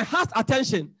my heart's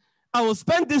attention, I will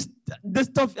spend this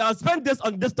toffee. I'll spend this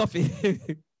on this toffee.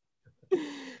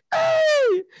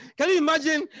 Hey, can you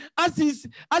imagine as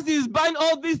he's buying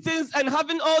all these things and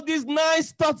having all these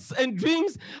nice thoughts and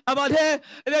dreams about her,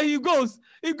 and then he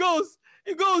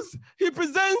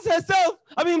presents himself,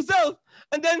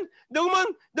 and then the woman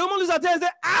looks at her and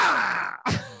says, ah.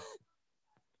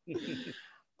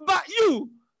 But you,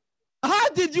 how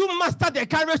did you muster the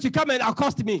courage to come and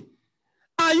accost me?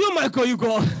 Are you Michael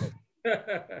Hugo?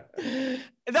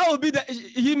 That would be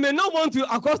he may not want to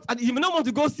accost, and he may not want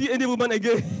to go see any woman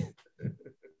again.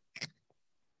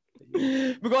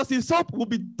 Because his hope will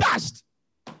be dashed.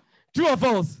 True or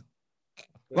false?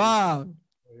 Wow.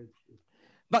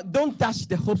 But don't dash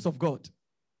the hopes of God.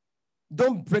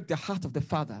 Don't break the heart of the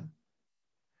Father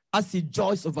as he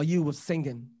joys over you with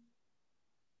singing.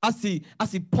 As he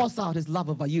pours out his love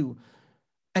over you,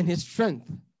 and his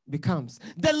strength becomes,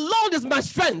 the Lord is my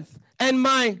strength and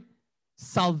my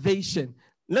salvation.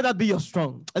 Let that be your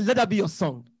song. Let that be your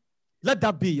song. Let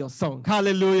that be your song.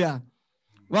 Hallelujah.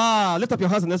 Wow. Lift up your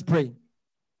hands and let's pray.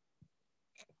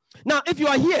 Now, if you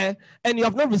are here and you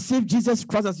have not received Jesus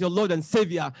Christ as your Lord and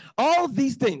Savior, all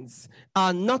these things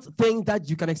are not things that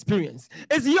you can experience.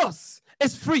 It's yours.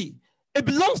 It's free. It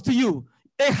belongs to you.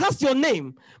 It has your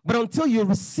name. But until you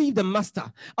receive the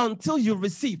Master, until you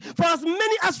receive, for as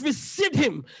many as received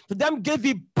him, to them gave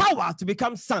he power to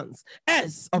become sons,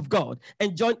 heirs of God,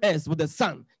 and join heirs with the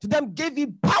Son. To them gave he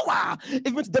power,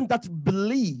 even to them that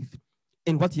believe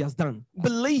in what he has done.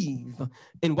 Believe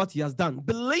in what he has done.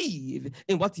 Believe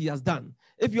in what he has done.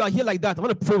 If you are here like that, I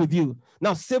want to pray with you.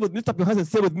 Now say with me, lift up your hands and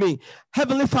say with me,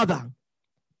 Heavenly Father.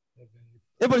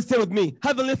 Everybody say with me,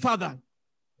 Heavenly Father,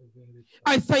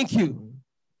 I thank you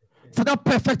for that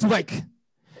perfect work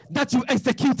that you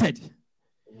executed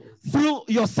through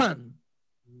your Son,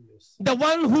 the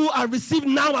one who I receive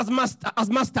now as master,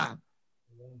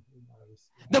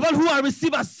 the one who I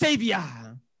receive as Savior,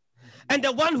 and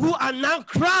the one who are now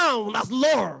crowned as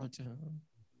Lord.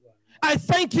 I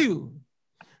thank you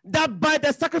that by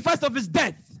the sacrifice of his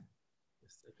death,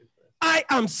 I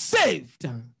am saved,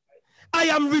 I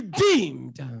am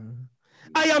redeemed,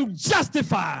 I am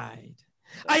justified,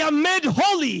 I am made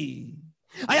holy,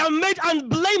 I am made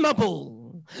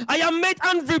unblameable, I am made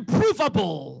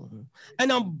unreprovable,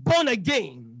 and I'm born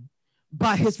again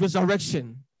by his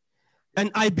resurrection.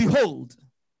 And I behold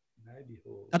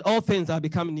that all things are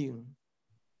become new,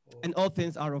 and all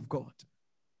things are of God.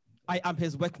 I am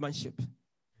his workmanship.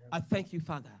 I thank you,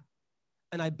 Father,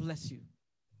 and I bless you.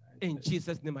 In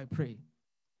Jesus' name I pray.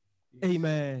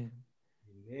 Amen.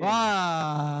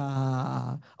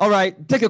 Wow. All right, take a